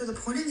before. So the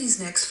point of these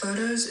next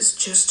photos is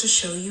just to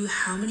show you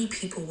how many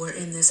people were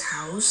in this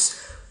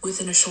house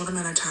within a short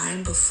amount of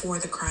time before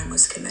the crime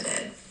was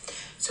committed.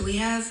 So we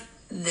have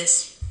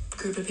this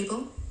group of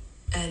people,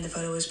 and the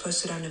photo was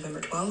posted on November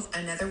 12th.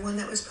 Another one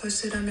that was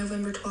posted on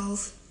November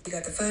 12th. You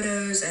got the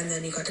photos, and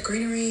then you got the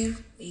greenery.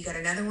 You got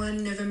another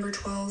one November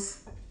 12th.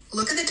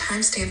 Look at the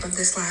timestamp of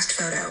this last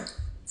photo.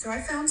 So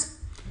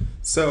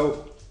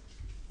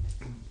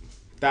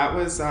that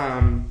was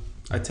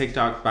a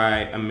TikTok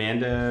by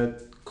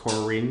Amanda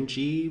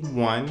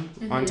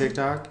Korinji1 on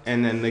TikTok,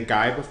 and then the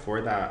guy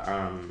before that,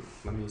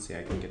 let me see,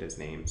 I can get his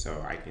name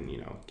so I can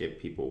give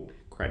people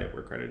credit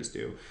where credit is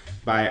due.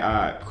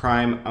 By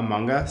Crime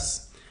Among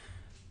Us.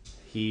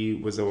 He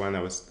was the one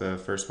that was the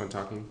first one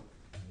talking.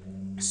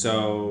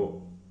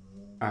 So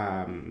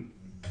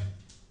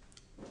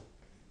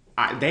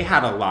they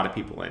had a lot of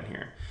people in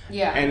here.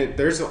 Yeah. And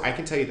I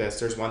can tell you this,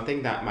 there's one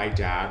thing that my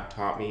dad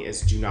taught me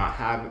is do not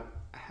have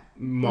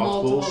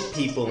multiple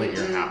people in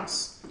your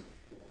house.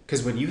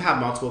 Because when you have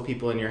multiple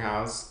people in your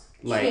house,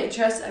 you can't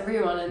trust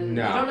everyone, and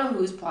no. you don't know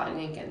who's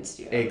plotting against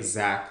you.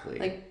 Exactly.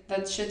 Like,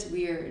 that shit's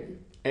weird.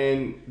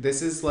 And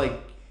this is like,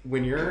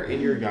 when you're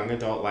in your young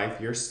adult life,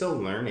 you're still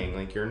learning.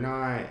 Like, you're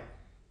not,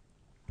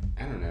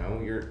 I don't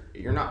know,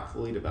 you're not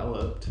fully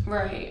developed.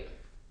 Right.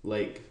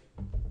 Like,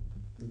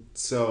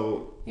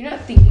 so you're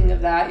not thinking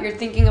of that. You're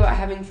thinking about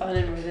having fun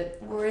and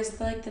where's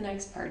the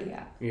next party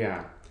at?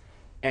 Yeah.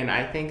 And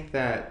I think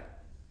that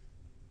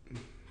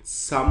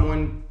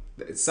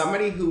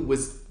somebody who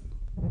was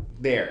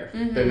there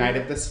the night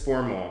of this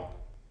formal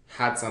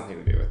had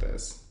something to do with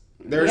this.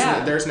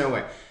 There's no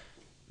way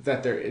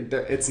that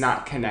it's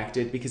not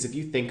connected, because if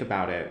you think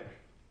about it,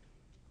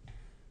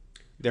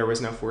 there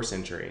was no forced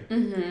entry.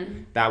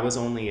 That was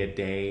only a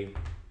day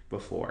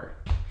before.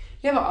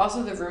 Yeah, but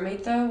also the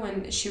roommate, though,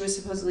 when she was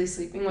supposedly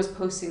sleeping, was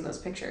posting those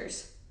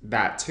pictures.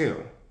 That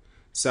too.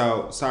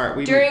 So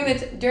sorry. During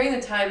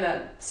the time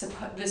that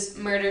this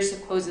murder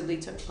supposedly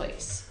took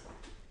place.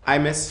 I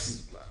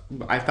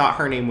thought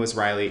her name was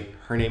Riley.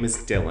 Her name is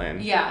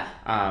Dylan. Yeah.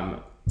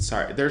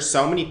 Sorry. There's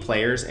so many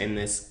players in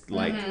this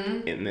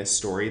in this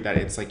story that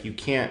it's like you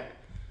can't.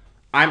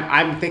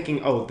 I'm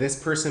thinking, oh,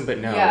 this person, but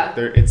no,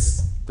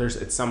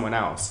 it's someone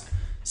else.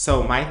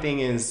 So my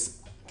thing is.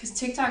 Because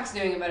TikTok's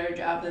doing a better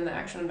job than the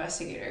actual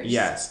investigators.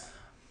 Yes.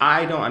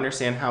 I don't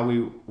understand how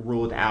we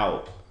ruled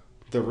out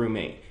the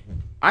roommate.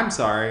 I'm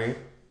sorry.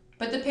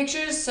 But the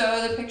pictures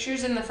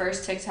in the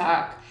first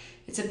TikTok,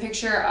 it's a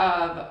picture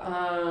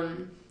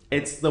of...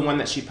 It's the one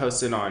that she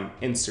posted on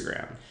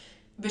Instagram.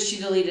 But she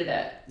deleted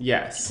it.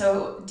 Yes.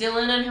 So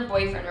Dylan and her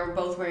boyfriend are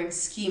both wearing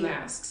ski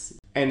masks.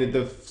 And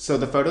the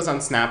photos on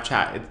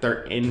Snapchat,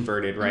 they're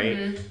inverted,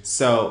 right?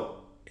 So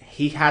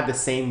he had the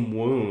same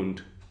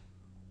wound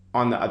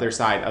on the other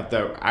side of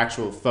the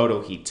actual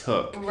photo he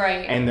took.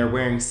 Right. And they're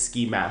wearing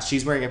ski masks.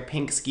 She's wearing a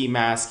pink ski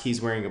mask.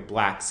 He's wearing a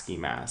black ski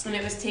mask. And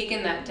it was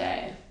taken that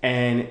day.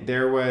 And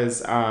there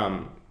was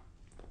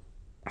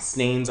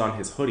stains on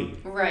his hoodie.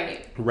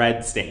 Right.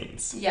 Red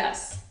stains.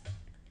 Yes.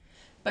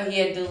 But he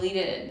had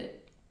deleted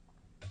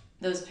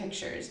those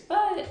pictures.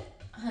 But,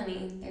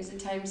 honey, there's a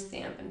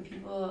timestamp, and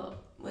people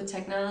with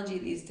technology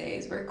these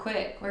days, we're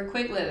quick. We're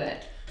quick with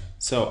it.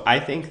 So I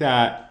think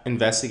that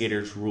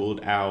investigators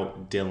ruled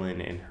out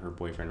Dylan and her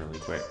boyfriend really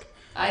quick.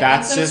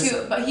 I think so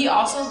too. But he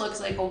also looks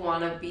like a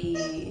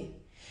wannabe.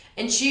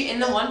 And in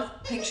the one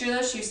picture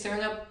though, she was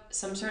throwing up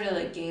some sort of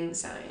like gang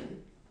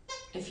sign.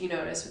 If you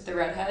notice with the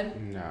redhead.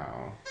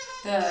 No.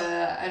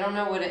 I don't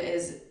know what it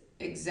is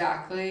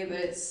exactly, but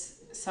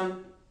it's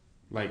something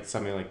like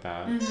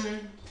that.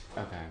 Mm-hmm.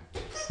 Okay.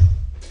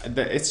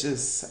 It's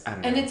just, I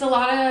don't know. And it's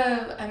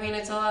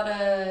a lot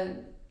of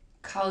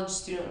college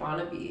student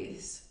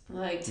wannabes.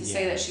 Like, to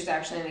say that she's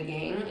actually in a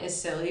gang is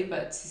silly,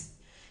 but to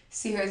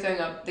see her throwing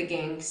up the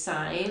gang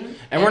sign.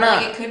 And we're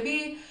not... Like, it could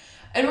be...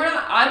 And we're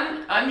not...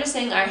 I'm just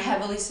saying I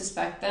heavily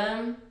suspect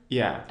them.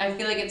 Yeah. I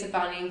feel like it's a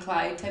Bonnie and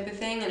Clyde type of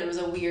thing, and it was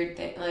a weird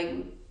thing. Like,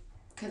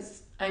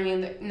 because, I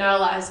mean, not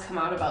a lot has come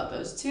out about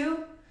those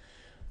two.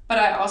 But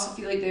I also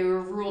feel like they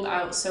were ruled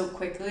out so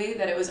quickly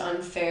that it was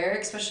unfair,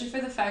 especially for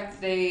the fact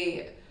that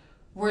they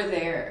were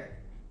there.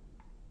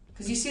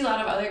 Because you see a lot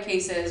of other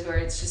cases where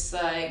it's just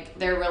like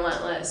they're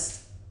relentless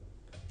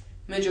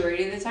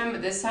majority of the time,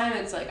 but this time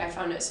it's like I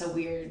found it so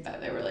weird that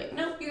they were like,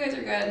 nope, you guys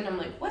are good, and I'm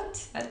like,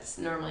 what? That's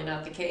normally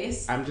not the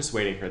case. I'm just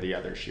waiting for the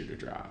other shoe to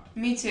drop.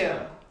 Me too.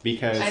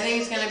 Because I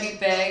think it's gonna be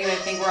big, and I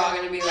think we're all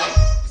gonna be like,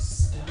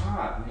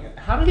 stop, man.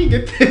 How did he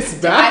get this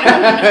back?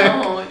 I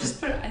don't know.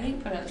 Just put it on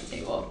the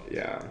table.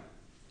 Yeah.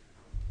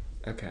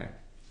 Okay.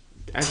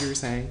 As you were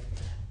saying.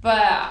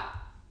 But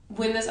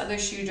when this other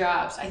shoe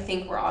drops, I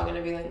think we're all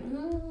gonna be like,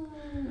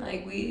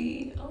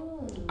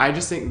 I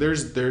just think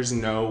there's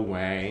no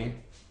way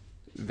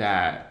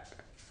that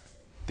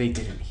they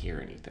didn't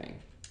hear anything.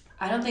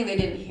 I don't think they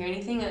didn't hear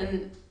anything,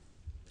 and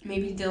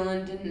maybe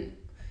Dylan didn't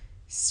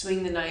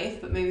swing the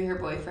knife, but maybe her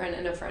boyfriend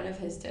and a friend of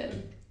his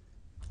did.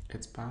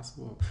 It's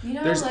possible. You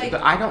know,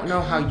 I don't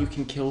know how you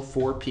can kill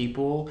 4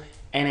 people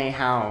in a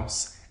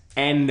house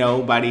and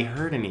nobody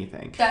heard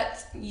anything.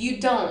 That you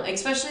don't,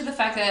 especially the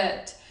fact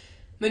that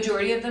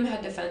majority of them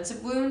had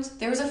defensive wounds.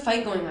 There was a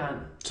fight going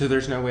on. So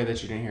there's no way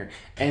that you didn't hear.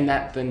 And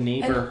that the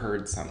neighbor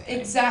heard something.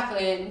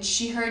 Exactly. And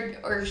she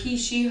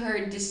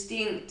heard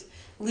distinct,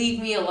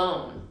 leave me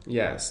alone.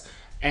 Yes.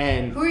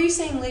 And who are you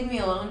saying leave me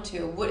alone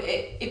to?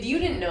 If you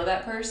didn't know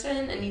that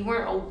person and you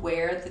weren't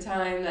aware at the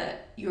time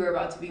that you were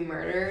about to be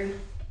murdered,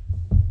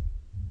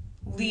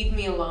 leave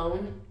me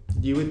alone?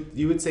 You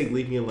would say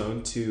leave me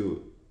alone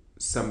to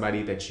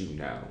somebody that you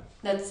know.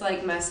 That's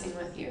like messing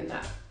with you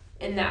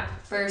in that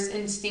first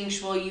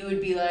instinctual, you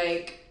would be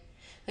like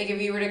if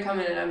you were to come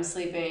in and I'm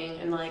sleeping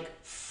and like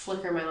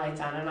flicker my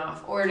lights on and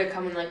off, or to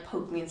come and like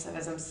poke me and stuff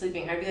as I'm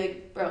sleeping, I'd be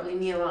like, bro, leave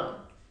me alone.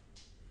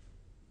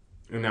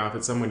 And now if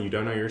it's someone you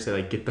don't know, you're say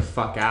like, get the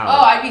fuck out.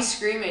 Oh, I'd be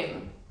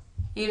screaming,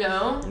 you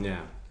know?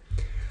 Yeah.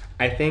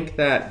 I think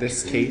that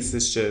this case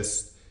is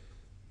just,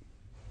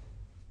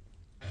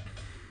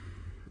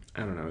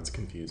 I don't know, it's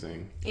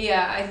confusing.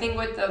 Yeah, I think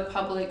with the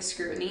public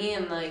scrutiny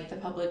and like the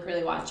public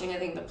really watching, I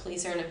think the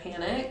police are in a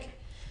panic.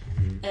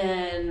 Mm-hmm.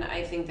 And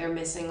I think they're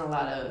missing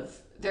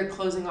they're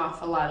closing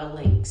off a lot of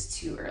links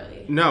too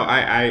early. No,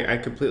 I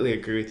completely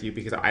agree with you,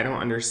 because I don't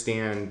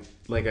understand,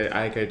 like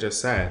I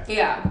just said.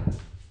 Yeah.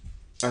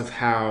 Of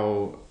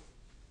how,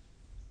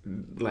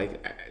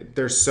 like,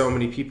 there's so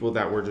many people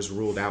that were just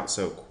ruled out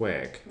so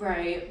quick.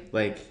 Right.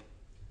 Like,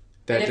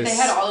 that. And if they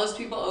had all those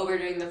people over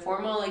doing the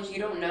formal, like, you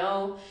don't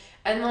know.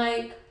 And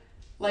like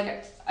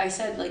I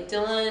said, like,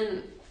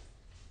 Dylan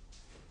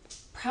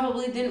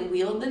probably didn't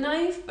wield the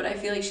knife, but I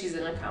feel like she's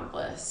an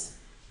accomplice.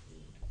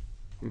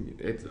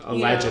 It's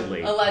allegedly.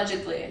 You know,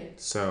 allegedly.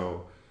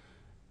 So,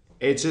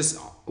 it's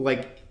just,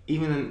 like,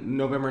 even on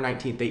November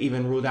 19th, they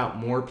even ruled out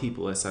more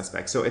people as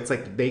suspects. So, it's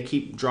like they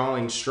keep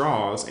drawing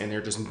straws, and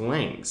they're just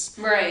blanks.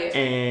 Right.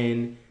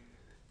 And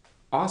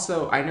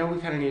also, I know we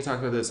kind of need to talk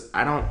about this.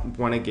 I don't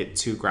want to get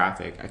too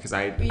graphic, because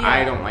I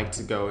don't like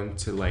to go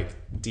into, like,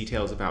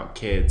 details about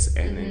kids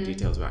and then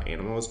details about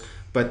animals.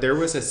 But there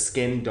was a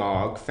skinned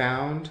dog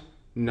found,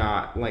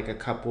 not, like, a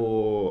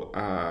couple...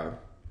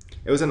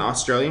 It was an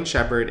Australian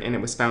Shepherd, and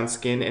it was found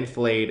skinned and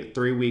filleted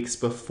 3 weeks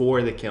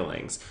before the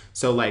killings.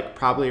 So, like,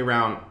 probably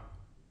around,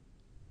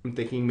 I'm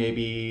thinking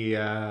maybe,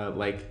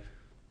 like,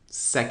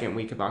 second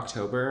week of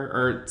October,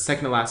 or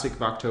second to last week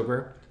of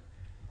October.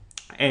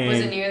 And, was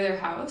it near their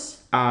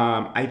house?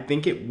 I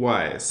think it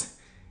was.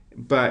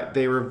 But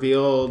they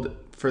revealed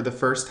for the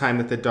first time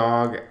that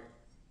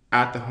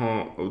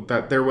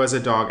there was a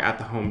dog at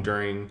the home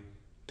during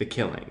the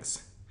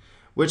killings.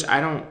 Which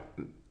I don't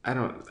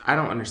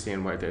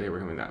understand why they were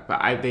doing that.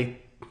 But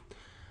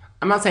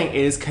I'm not saying it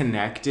is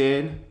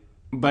connected,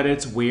 but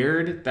it's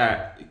weird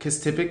that, because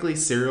typically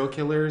serial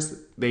killers,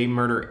 they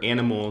murder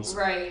animals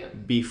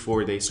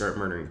before they start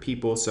murdering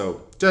people.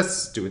 So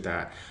just do with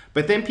that.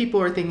 But then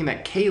people are thinking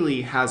that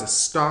Kaylee has a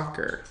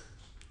stalker.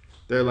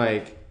 They're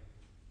like,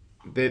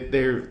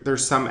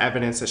 there's some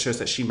evidence that shows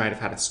that she might have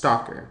had a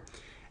stalker.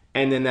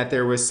 And then that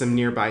there was some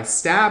nearby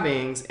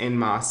stabbings in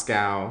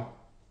Moscow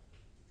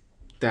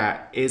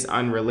that is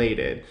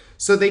unrelated.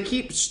 So they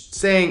keep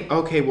saying,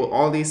 okay, well,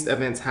 all these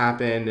events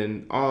happened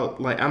and all,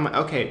 like, I'm like,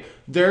 okay,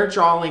 they're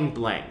drawing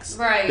blanks.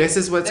 Right. This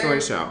is what's They're going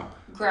to show.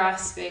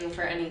 Grasping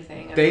for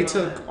anything. They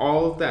took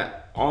all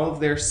of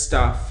their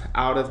stuff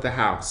out of the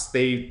house.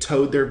 They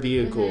towed their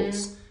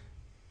vehicles. Mm-hmm.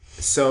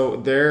 So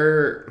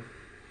they're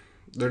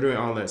doing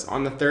all this.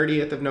 On the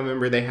 30th of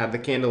November, they had the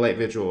candlelight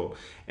vigil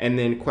and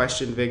then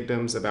questioned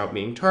victims about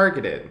being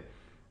targeted.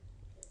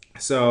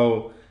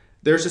 So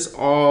there's just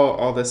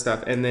all this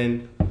stuff. And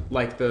then,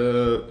 like,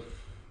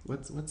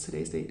 what's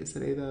today's date? Is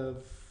today the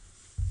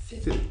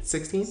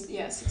 16th?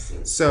 Yeah,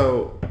 16th.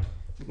 So,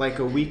 like,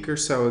 a week or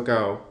so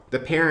ago, the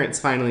parents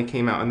finally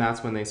came out, and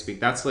that's when they speak.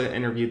 That's the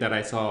interview that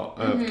I saw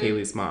of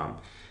Kaylee's mom.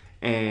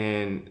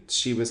 And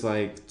she was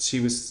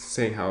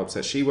saying how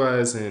upset she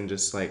was and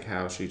just, like,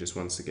 how she just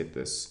wants to get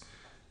this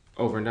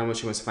over and done with.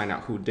 She wants to find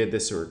out who did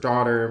this to her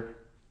daughter.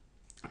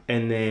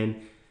 And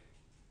then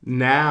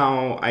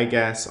now, I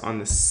guess, on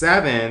the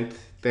 7th,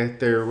 that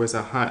there was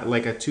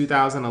a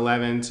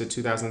 2011 to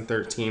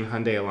 2013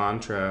 Hyundai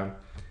Elantra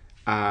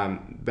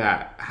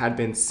that had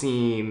been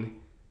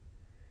seen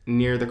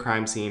near the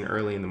crime scene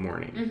early in the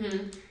morning.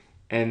 Mm-hmm.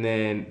 And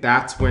then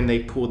that's when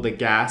they pulled the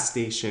gas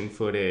station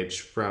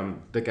footage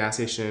from the gas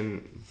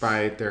station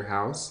by their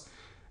house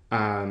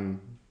that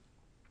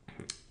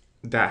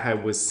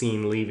was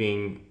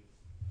seen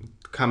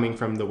coming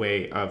from the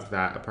way of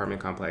that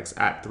apartment complex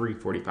at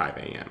 3:45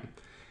 a.m.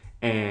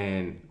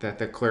 And that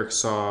the clerk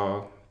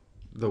saw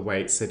the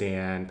white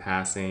sedan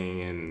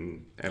passing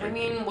and everything. I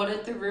mean, what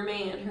if the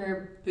roommate and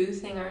her boo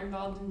thing are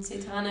involved in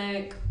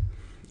satanic,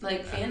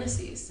 like,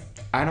 fantasies?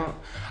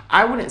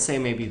 I wouldn't say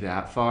maybe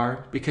that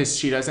far, because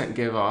she doesn't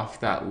give off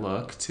that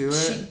look to it.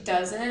 She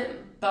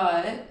doesn't,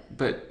 but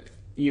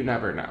you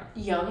never know.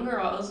 Young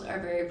girls are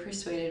very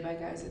persuaded by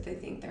guys that they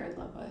think they're in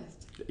love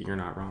with. You're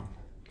not wrong.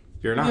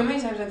 You're not. You know how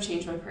many times I've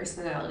changed my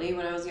personality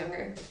when I was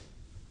younger?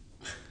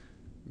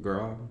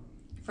 Girl.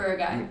 For a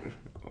guy.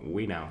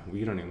 We know.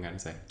 You don't even gotta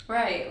say.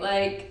 Right,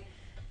 like,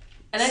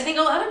 and I think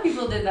a lot of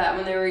people did that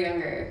when they were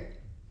younger.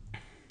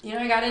 You know,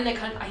 I got into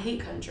I hate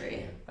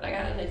country, but I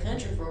got into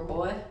country for a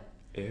boy.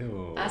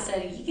 Ew. I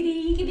said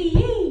yickety yickety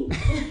yee.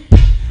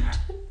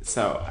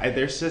 So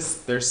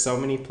there's so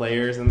many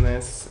players in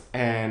this,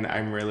 and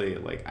I'm really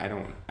like I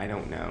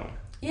don't know.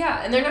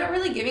 Yeah, and they're not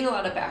really giving a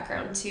lot of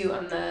background too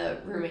on the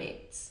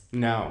roommates.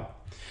 No,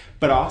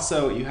 but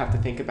also you have to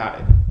think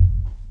about it.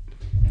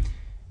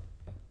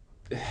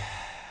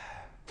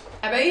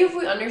 I bet you if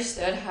we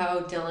understood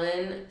how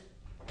Dylan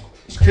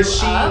grew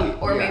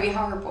up, or maybe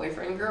how her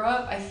boyfriend grew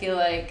up, I feel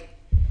like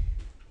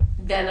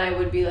then I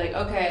would be like,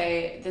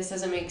 okay, this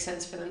doesn't make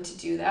sense for them to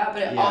do that,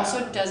 but it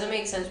also doesn't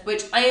make sense,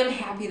 which I am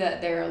happy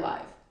that they're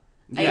alive.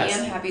 Yes. I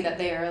am happy that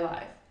they are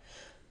alive.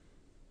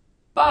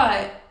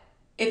 But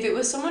if it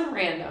was some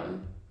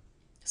random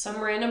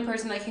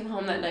person that came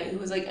home that night who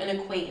was like an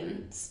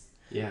acquaintance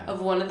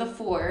of one of the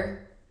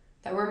 4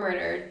 that were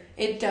murdered,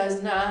 it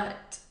doesn't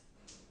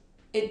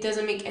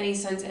make any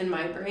sense in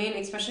my brain,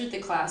 especially with the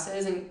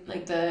classes and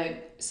like the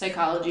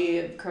psychology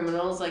of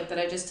criminals like that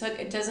I just took.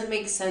 It doesn't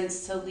make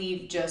sense to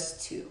leave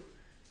just 2.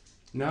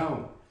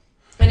 No.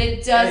 And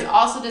it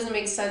also doesn't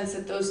make sense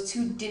that those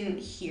 2 didn't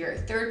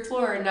hear. 3rd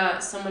floor or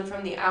not, someone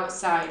from the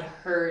outside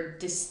heard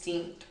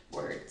distinct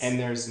words. And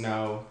there's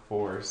no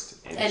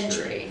forced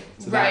entry.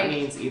 So right. That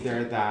means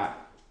either that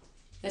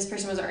this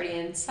person was already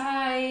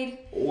inside,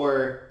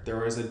 or there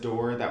was a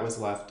door that was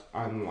left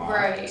unlocked.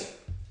 Right.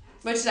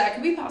 Which that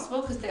could be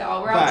possible because they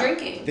all were out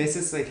drinking. This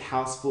is like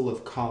house full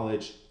of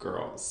college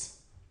girls.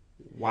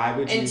 Why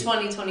would you? In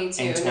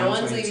 2022, no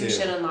one's leaving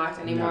shit unlocked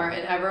anymore,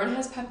 and everyone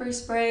has pepper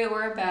spray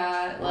or a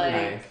bat, or like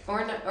knife.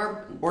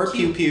 or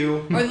pew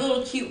pew, or the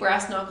little cute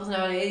brass knuckles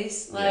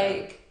nowadays.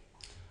 Like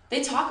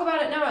they talk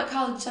about it now at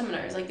college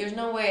seminars. Like there's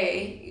no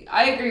way.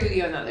 I agree with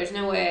you on that. There's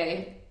no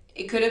way.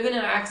 It could have been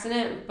an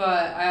accident,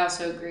 but I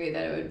also agree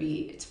that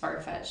it's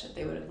far fetched that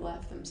they would have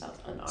left themselves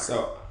unarmed.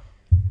 So.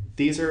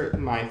 These are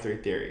my 3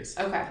 theories.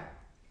 Okay.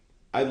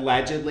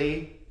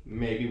 Allegedly,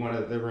 maybe one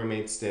of the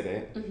roommates did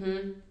it.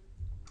 Mm-hmm.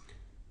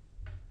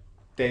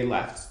 They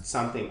left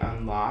something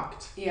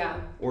unlocked. Yeah.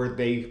 Or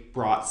they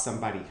brought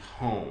somebody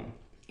home.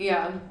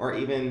 Yeah. Or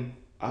even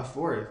a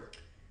 4th.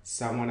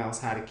 Someone else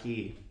had a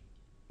key.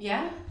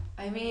 Yeah.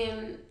 I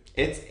mean...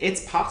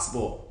 It's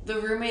possible. The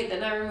roommate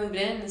that never moved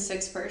in, the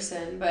 6th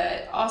person.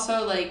 But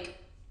also, like...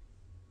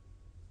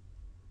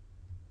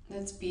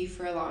 That's beef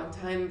for a long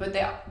time, but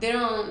they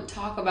don't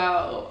talk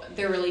about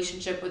their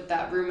relationship with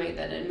that roommate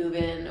that didn't move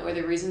in, or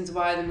the reasons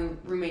why the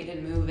roommate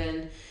didn't move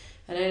in.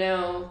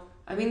 And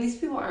I mean, these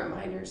people aren't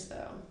minors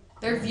though.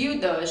 They're viewed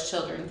though as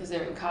children because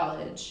they're in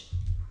college.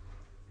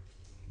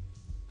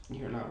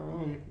 You're not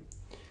wrong,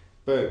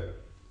 but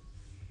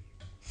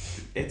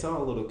it's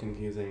all a little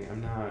confusing.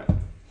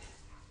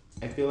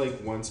 I feel like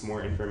once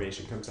more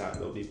information comes out,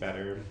 it'll be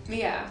better.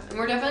 Yeah, and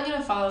we're definitely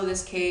gonna follow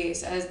this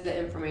case as the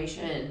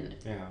information.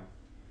 Yeah.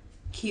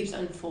 keeps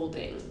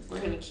unfolding. We're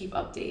going to keep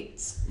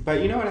updates.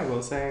 But you know what I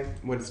will say?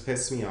 What has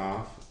pissed me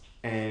off?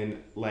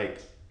 And, like,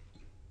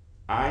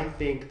 I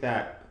think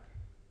that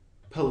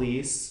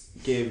police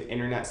give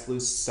internet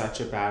sleuths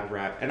such a bad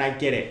rep. And I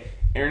get it.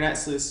 Internet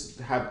sleuths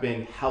have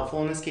been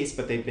helpful in this case,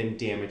 but they've been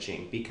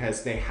damaging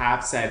because they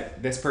have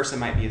said this person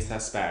might be a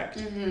suspect.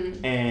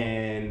 Mm-hmm.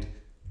 And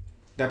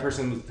that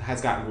person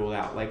has gotten ruled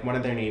out. Like, one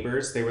of their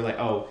neighbors, they were like,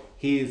 oh,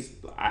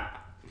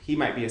 he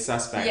might be a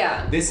suspect.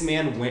 Yeah. This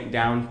man went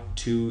down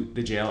to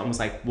the jail and was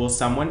like, will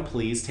someone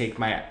please take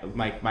my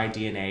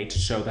DNA to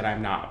show that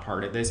I'm not a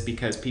part of this?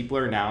 Because people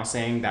are now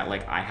saying that,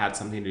 like, I had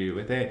something to do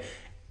with it.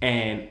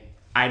 And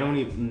I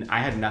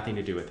had nothing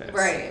to do with this.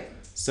 Right.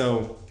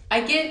 So.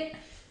 I get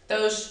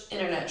those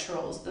internet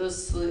trolls,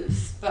 those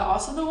sleuths. But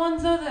also the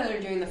ones, though, that are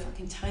doing the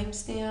fucking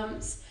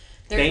timestamps.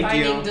 They're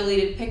finding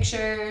deleted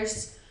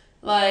pictures.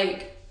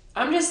 Like,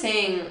 I'm just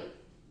saying...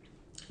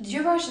 Did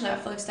you ever watch the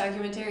Netflix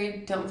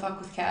documentary, Don't Fuck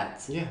with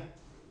Cats? Yeah.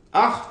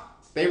 Oh,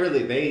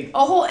 they...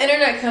 A whole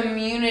internet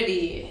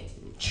community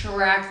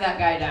tracked that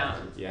guy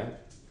down. Yeah.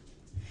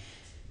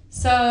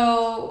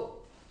 So,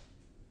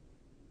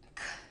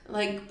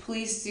 like,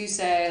 police do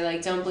say,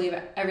 like, don't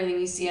believe everything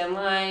you see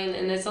online.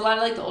 And it's a lot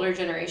of, like, the older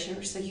generation,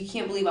 which is like, you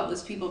can't believe all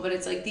these people. But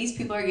it's like, these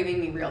people are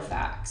giving me real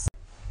facts.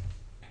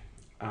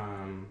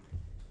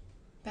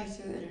 Back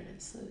to the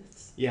internet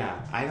sleuths.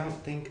 Yeah, I don't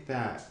think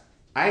that...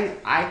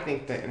 I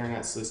think that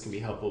internet sleuths can be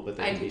helpful, but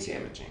they can be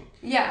damaging.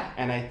 Yeah.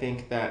 And I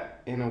think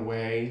that, in a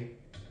way,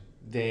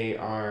 they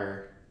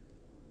are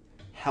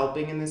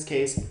helping in this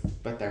case,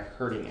 but they're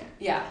hurting it.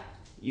 Yeah.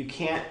 You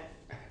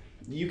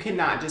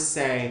cannot just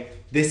say,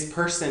 this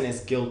person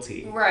is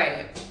guilty.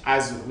 Right.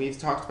 As we've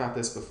talked about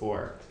this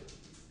before,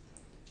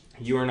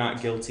 you are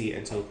not guilty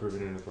until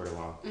proven in a court of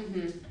law.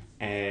 Mm-hmm.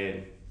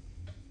 And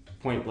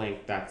point blank,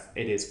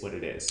 it is what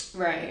it is.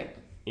 Right.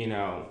 You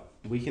know,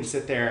 we can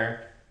sit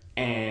there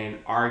and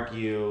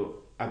argue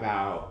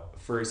about,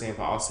 for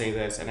example, I'll say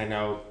this, and I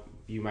know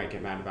you might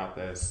get mad about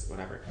this,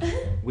 whatever.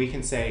 We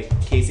can say,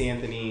 Casey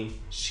Anthony,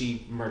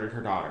 she murdered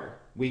her daughter.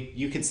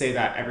 You could say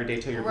that every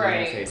day till you're blue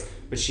in the face,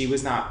 but she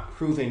was not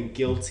proven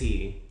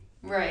guilty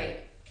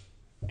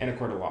in a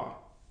court of law.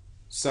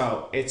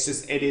 So it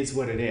is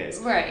what it is.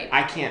 Right.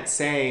 I can't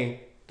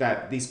say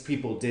that these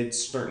people did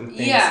certain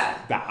things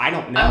that I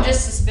don't know. I'm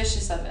just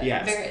suspicious of it.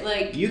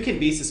 Yes. You can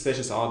be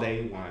suspicious all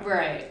day you want.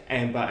 Right.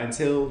 But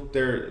until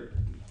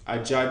a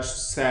judge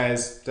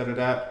says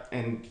da-da-da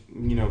and,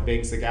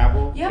 bangs the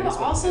gavel. Yeah, but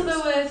also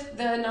though with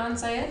the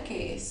non-Syed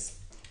case.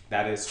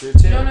 That is true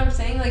too. You know what I'm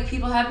saying? Like,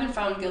 people have been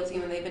found guilty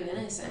when they've been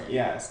innocent.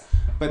 Yes.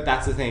 But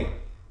that's the thing.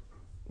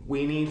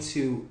 We need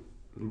to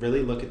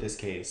really look at this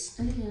case,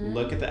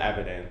 look at the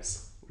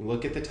evidence,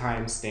 look at the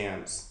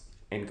timestamps,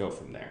 and go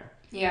from there.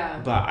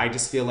 Yeah. But I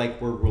just feel like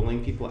we're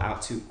ruling people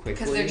out too quickly.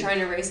 Because they're trying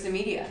to race the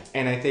media.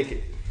 And I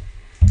think...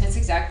 That's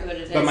exactly what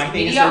it is. But my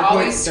thing is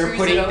they're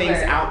putting things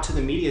out to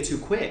the media too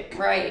quick.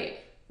 Right.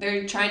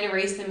 They're trying to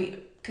race the media.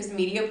 Because the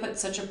media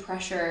puts such a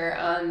pressure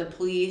on the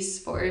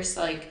police force,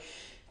 like,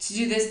 to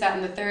do this, that,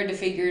 and the third to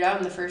figure it out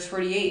in the first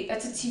 48.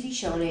 That's a TV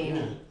show name.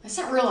 Yeah. That's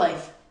not real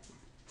life.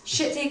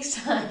 Shit takes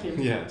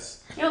time.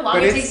 Yes. You know how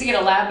long it takes to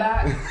get a lab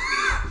back?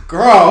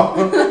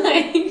 Girl!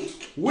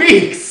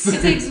 Weeks!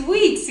 It takes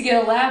weeks to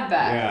get a lab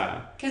back.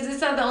 Yeah. Because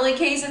it's not the only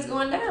case that's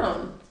going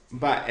down.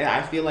 But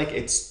I feel like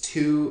it's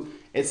the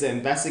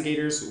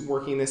investigators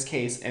working this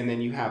case, and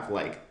then you have,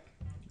 like,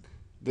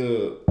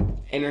 the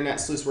internet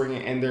sleuths working,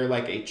 and they're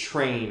like a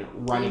train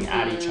running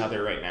at each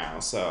other right now,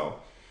 so...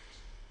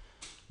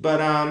 But,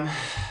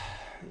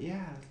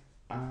 yeah.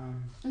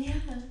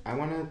 I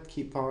want to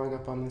keep following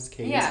up on this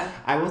case. Yeah.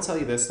 I will tell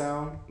you this,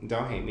 though.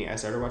 Don't hate me. I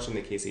started watching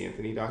the Casey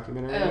Anthony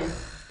documentary. Ugh.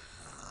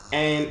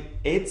 And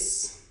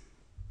it's...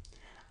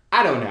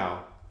 I don't know.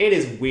 It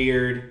is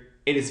weird.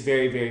 It is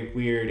very, very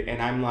weird.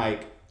 And I'm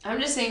like... I'm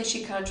just saying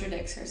she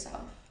contradicts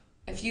herself.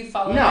 If you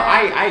follow her... No,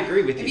 I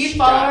agree with you. If you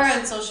follow her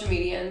on social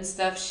media and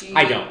stuff, she...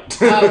 I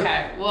don't.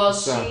 Okay. Well,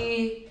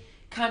 she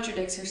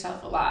contradicts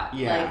herself a lot.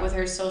 Yeah. Like, with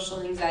her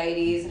social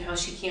anxieties and how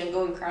she can't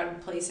go in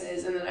crowded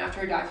places. And then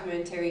after her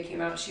documentary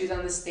came out, she was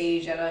on the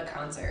stage at a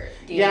concert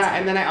dancing. Yeah,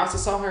 and then I also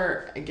saw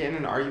her get in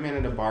an argument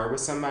at a bar with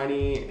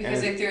somebody.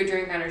 Because they threw a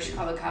drink on her. She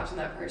called the cops on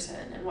that person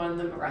and wanted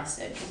them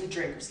arrested because a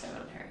drink was thrown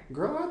on her.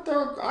 Girl,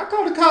 I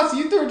called the cops.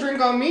 You threw a drink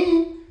on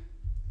me.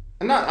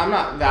 I'm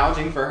not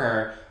vouching for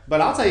her,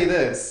 but I'll tell you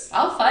this.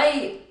 I'll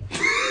fight.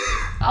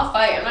 I'm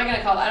not going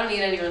to call... I don't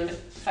need anyone to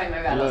fight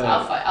my battles. Look.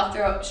 I'll fight. I'll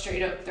throw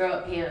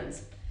up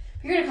hands.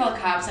 If you're going to call the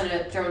cops on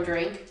a thrown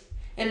drink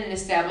in an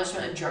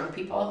establishment of drunk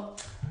people,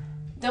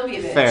 don't be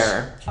a bitch.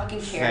 Fair.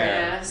 Fucking Karen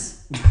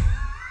ass.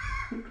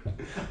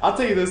 I'll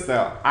tell you this,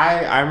 though.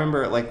 I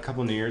remember, like, a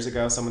couple New Years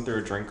ago, someone threw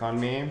a drink on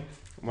me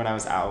when I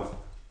was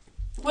out.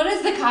 What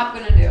is the cop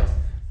going to do?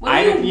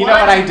 You know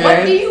what I did?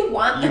 What do you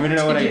want them to do? You want to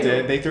know what I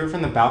did? They threw it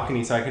from the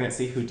balcony so I couldn't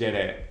see who did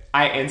it.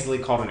 I instantly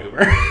called an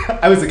Uber.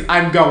 I was like,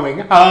 I'm going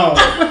home.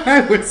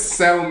 I was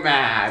so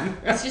mad.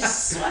 It's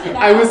just sweat it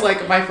out. I was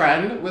like, my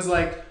friend was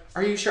like,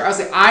 are you sure? I was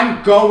like,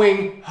 I'm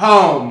going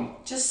home.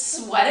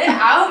 Just sweat it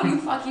out, you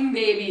fucking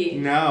baby.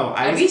 No,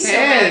 I'd be was so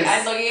mad. pissed.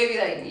 I'd look at you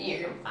and be like,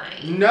 you're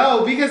fine.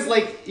 No, because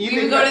like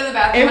You would go to the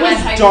bathroom. It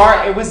was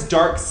dark. It was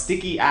dark,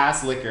 sticky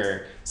ass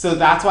liquor. So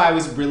that's why I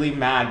was really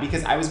mad,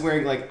 because I was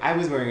wearing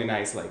a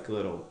nice like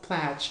little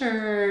plaid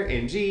shirt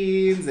and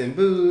jeans and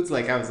boots.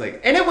 Like I was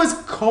like, and it was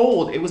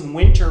cold. It was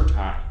winter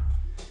time.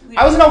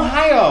 I was in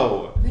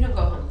Ohio. We don't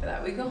go home for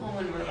that. We go home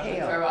when we're about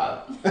to throw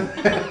up.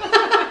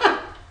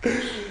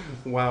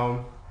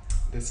 Well,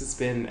 this has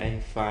been a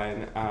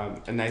fun,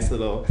 a nice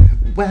little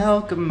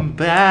welcome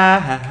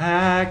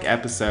back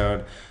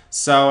episode.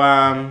 So,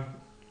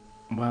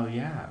 well,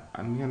 yeah,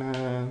 I'm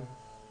gonna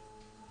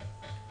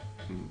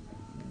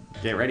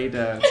get ready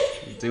to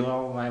do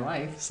all my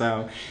life.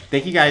 So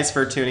thank you guys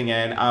for tuning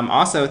in.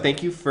 Also,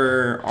 thank you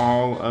for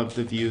all of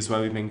the views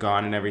while we've been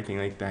gone and everything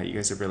like that. You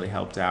guys have really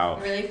helped out.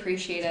 I really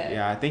appreciate it.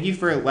 Yeah, thank you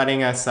for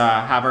letting us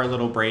have our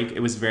little break. It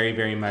was very,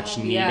 very much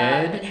needed.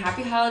 Yeah, and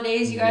happy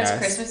holidays, you guys. Yes.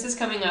 Christmas is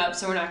coming up,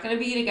 so we're not going to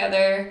be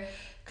together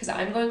because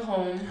I'm going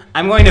home.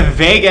 I'm going to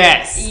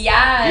Vegas.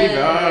 Yes.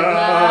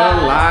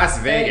 Viva Las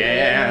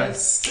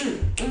Vegas.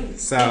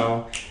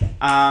 So,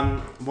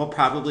 we'll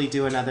probably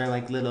do another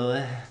like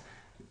little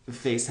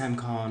FaceTime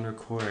call and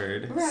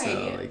record. Right.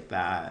 So like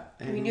that.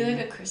 And we do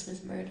like a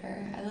Christmas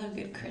murder. I love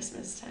good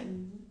Christmas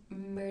time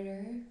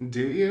murder.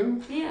 Do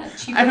you? Yeah,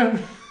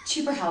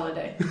 cheaper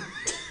holiday.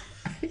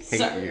 I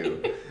hate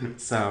you.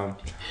 So,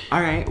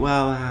 all right.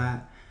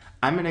 Well,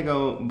 I'm gonna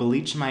go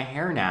bleach my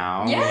hair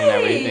now. Yay! And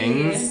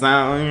everything.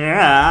 So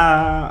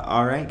yeah.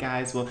 All right,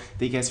 guys. Well,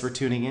 thank you guys for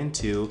tuning in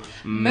to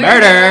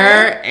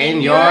Murder in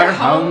Your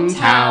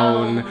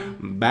Hometown.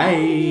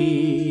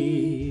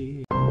 Bye.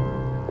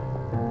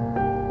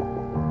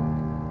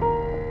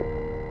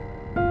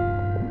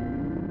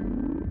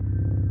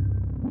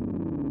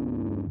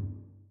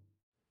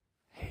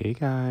 Hey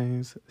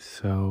guys,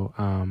 so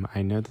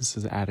I know this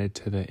is added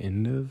to the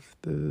end of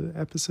the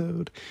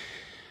episode,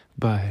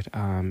 but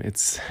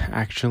it's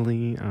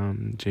actually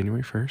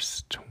January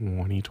 1st,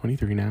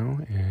 2023 now,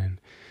 and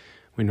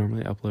we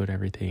normally upload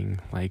everything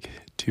like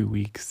 2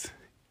 weeks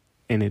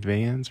in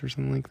advance or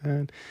something like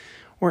that,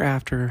 or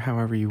after,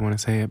 however you want to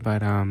say it,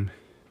 but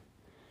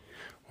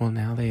well,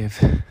 now they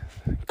have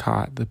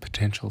caught the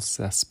potential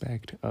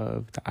suspect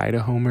of the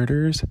Idaho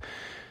murders,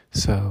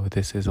 so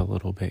this is a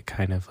little bit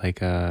kind of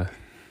like a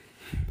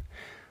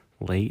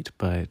late,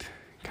 but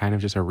kind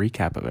of just a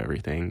recap of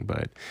everything.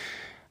 But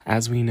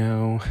as we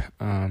know,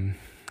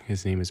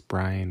 his name is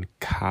Brian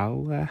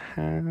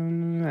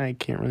Callahan. I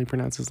can't really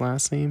pronounce his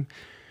last name,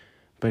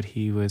 but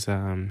he was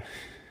a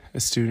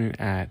student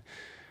at,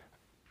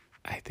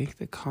 I think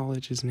the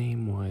college's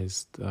name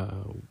was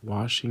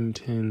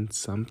Washington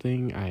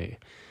something. I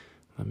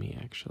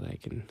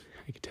can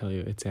tell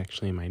you, it's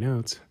actually in my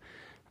notes.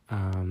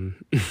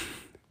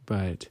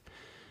 But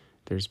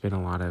there's been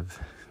a lot of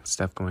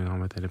stuff going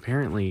on with it.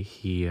 Apparently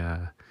he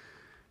had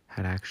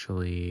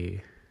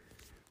actually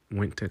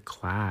went to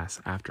class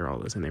after all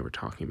this, and they were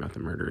talking about the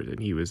murders, and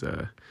he was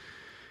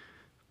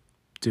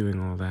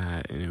doing all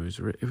that, and it was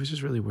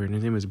just really weird.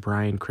 His name was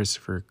Brian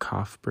Christopher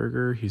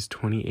Kaufberger. He's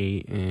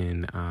 28,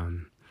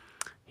 and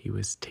he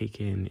was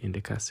taken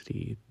into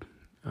custody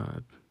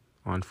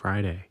on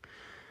Friday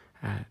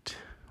at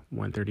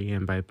 1:30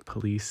 a.m. by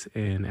police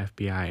and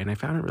FBI. And I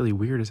found it really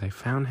weird as I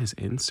found his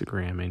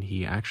Instagram, and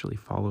he actually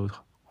followed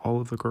all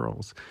of the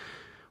girls,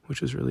 which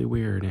was really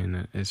weird.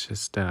 And it's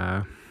just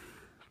a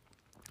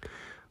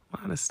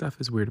lot of stuff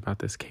is weird about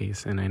this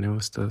case, and I know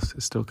stuff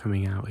is still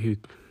coming out.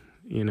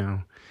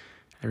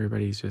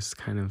 Everybody's just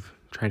kind of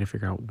trying to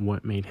figure out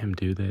what made him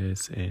do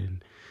this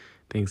and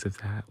things of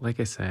that. Like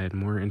I said,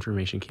 more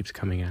information keeps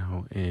coming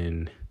out,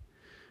 and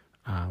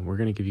we're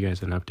going to give you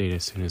guys an update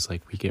as soon as we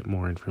get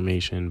more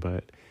information.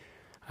 But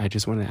I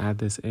just want to add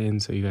this in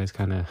so you guys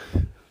kind of,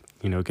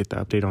 get the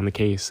update on the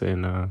case.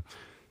 And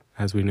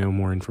as we know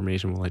more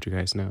information, we'll let you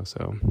guys know.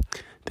 So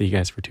thank you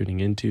guys for tuning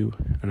into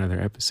another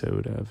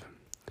episode of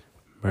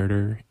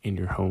Murder in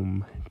Your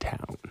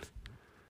Hometown.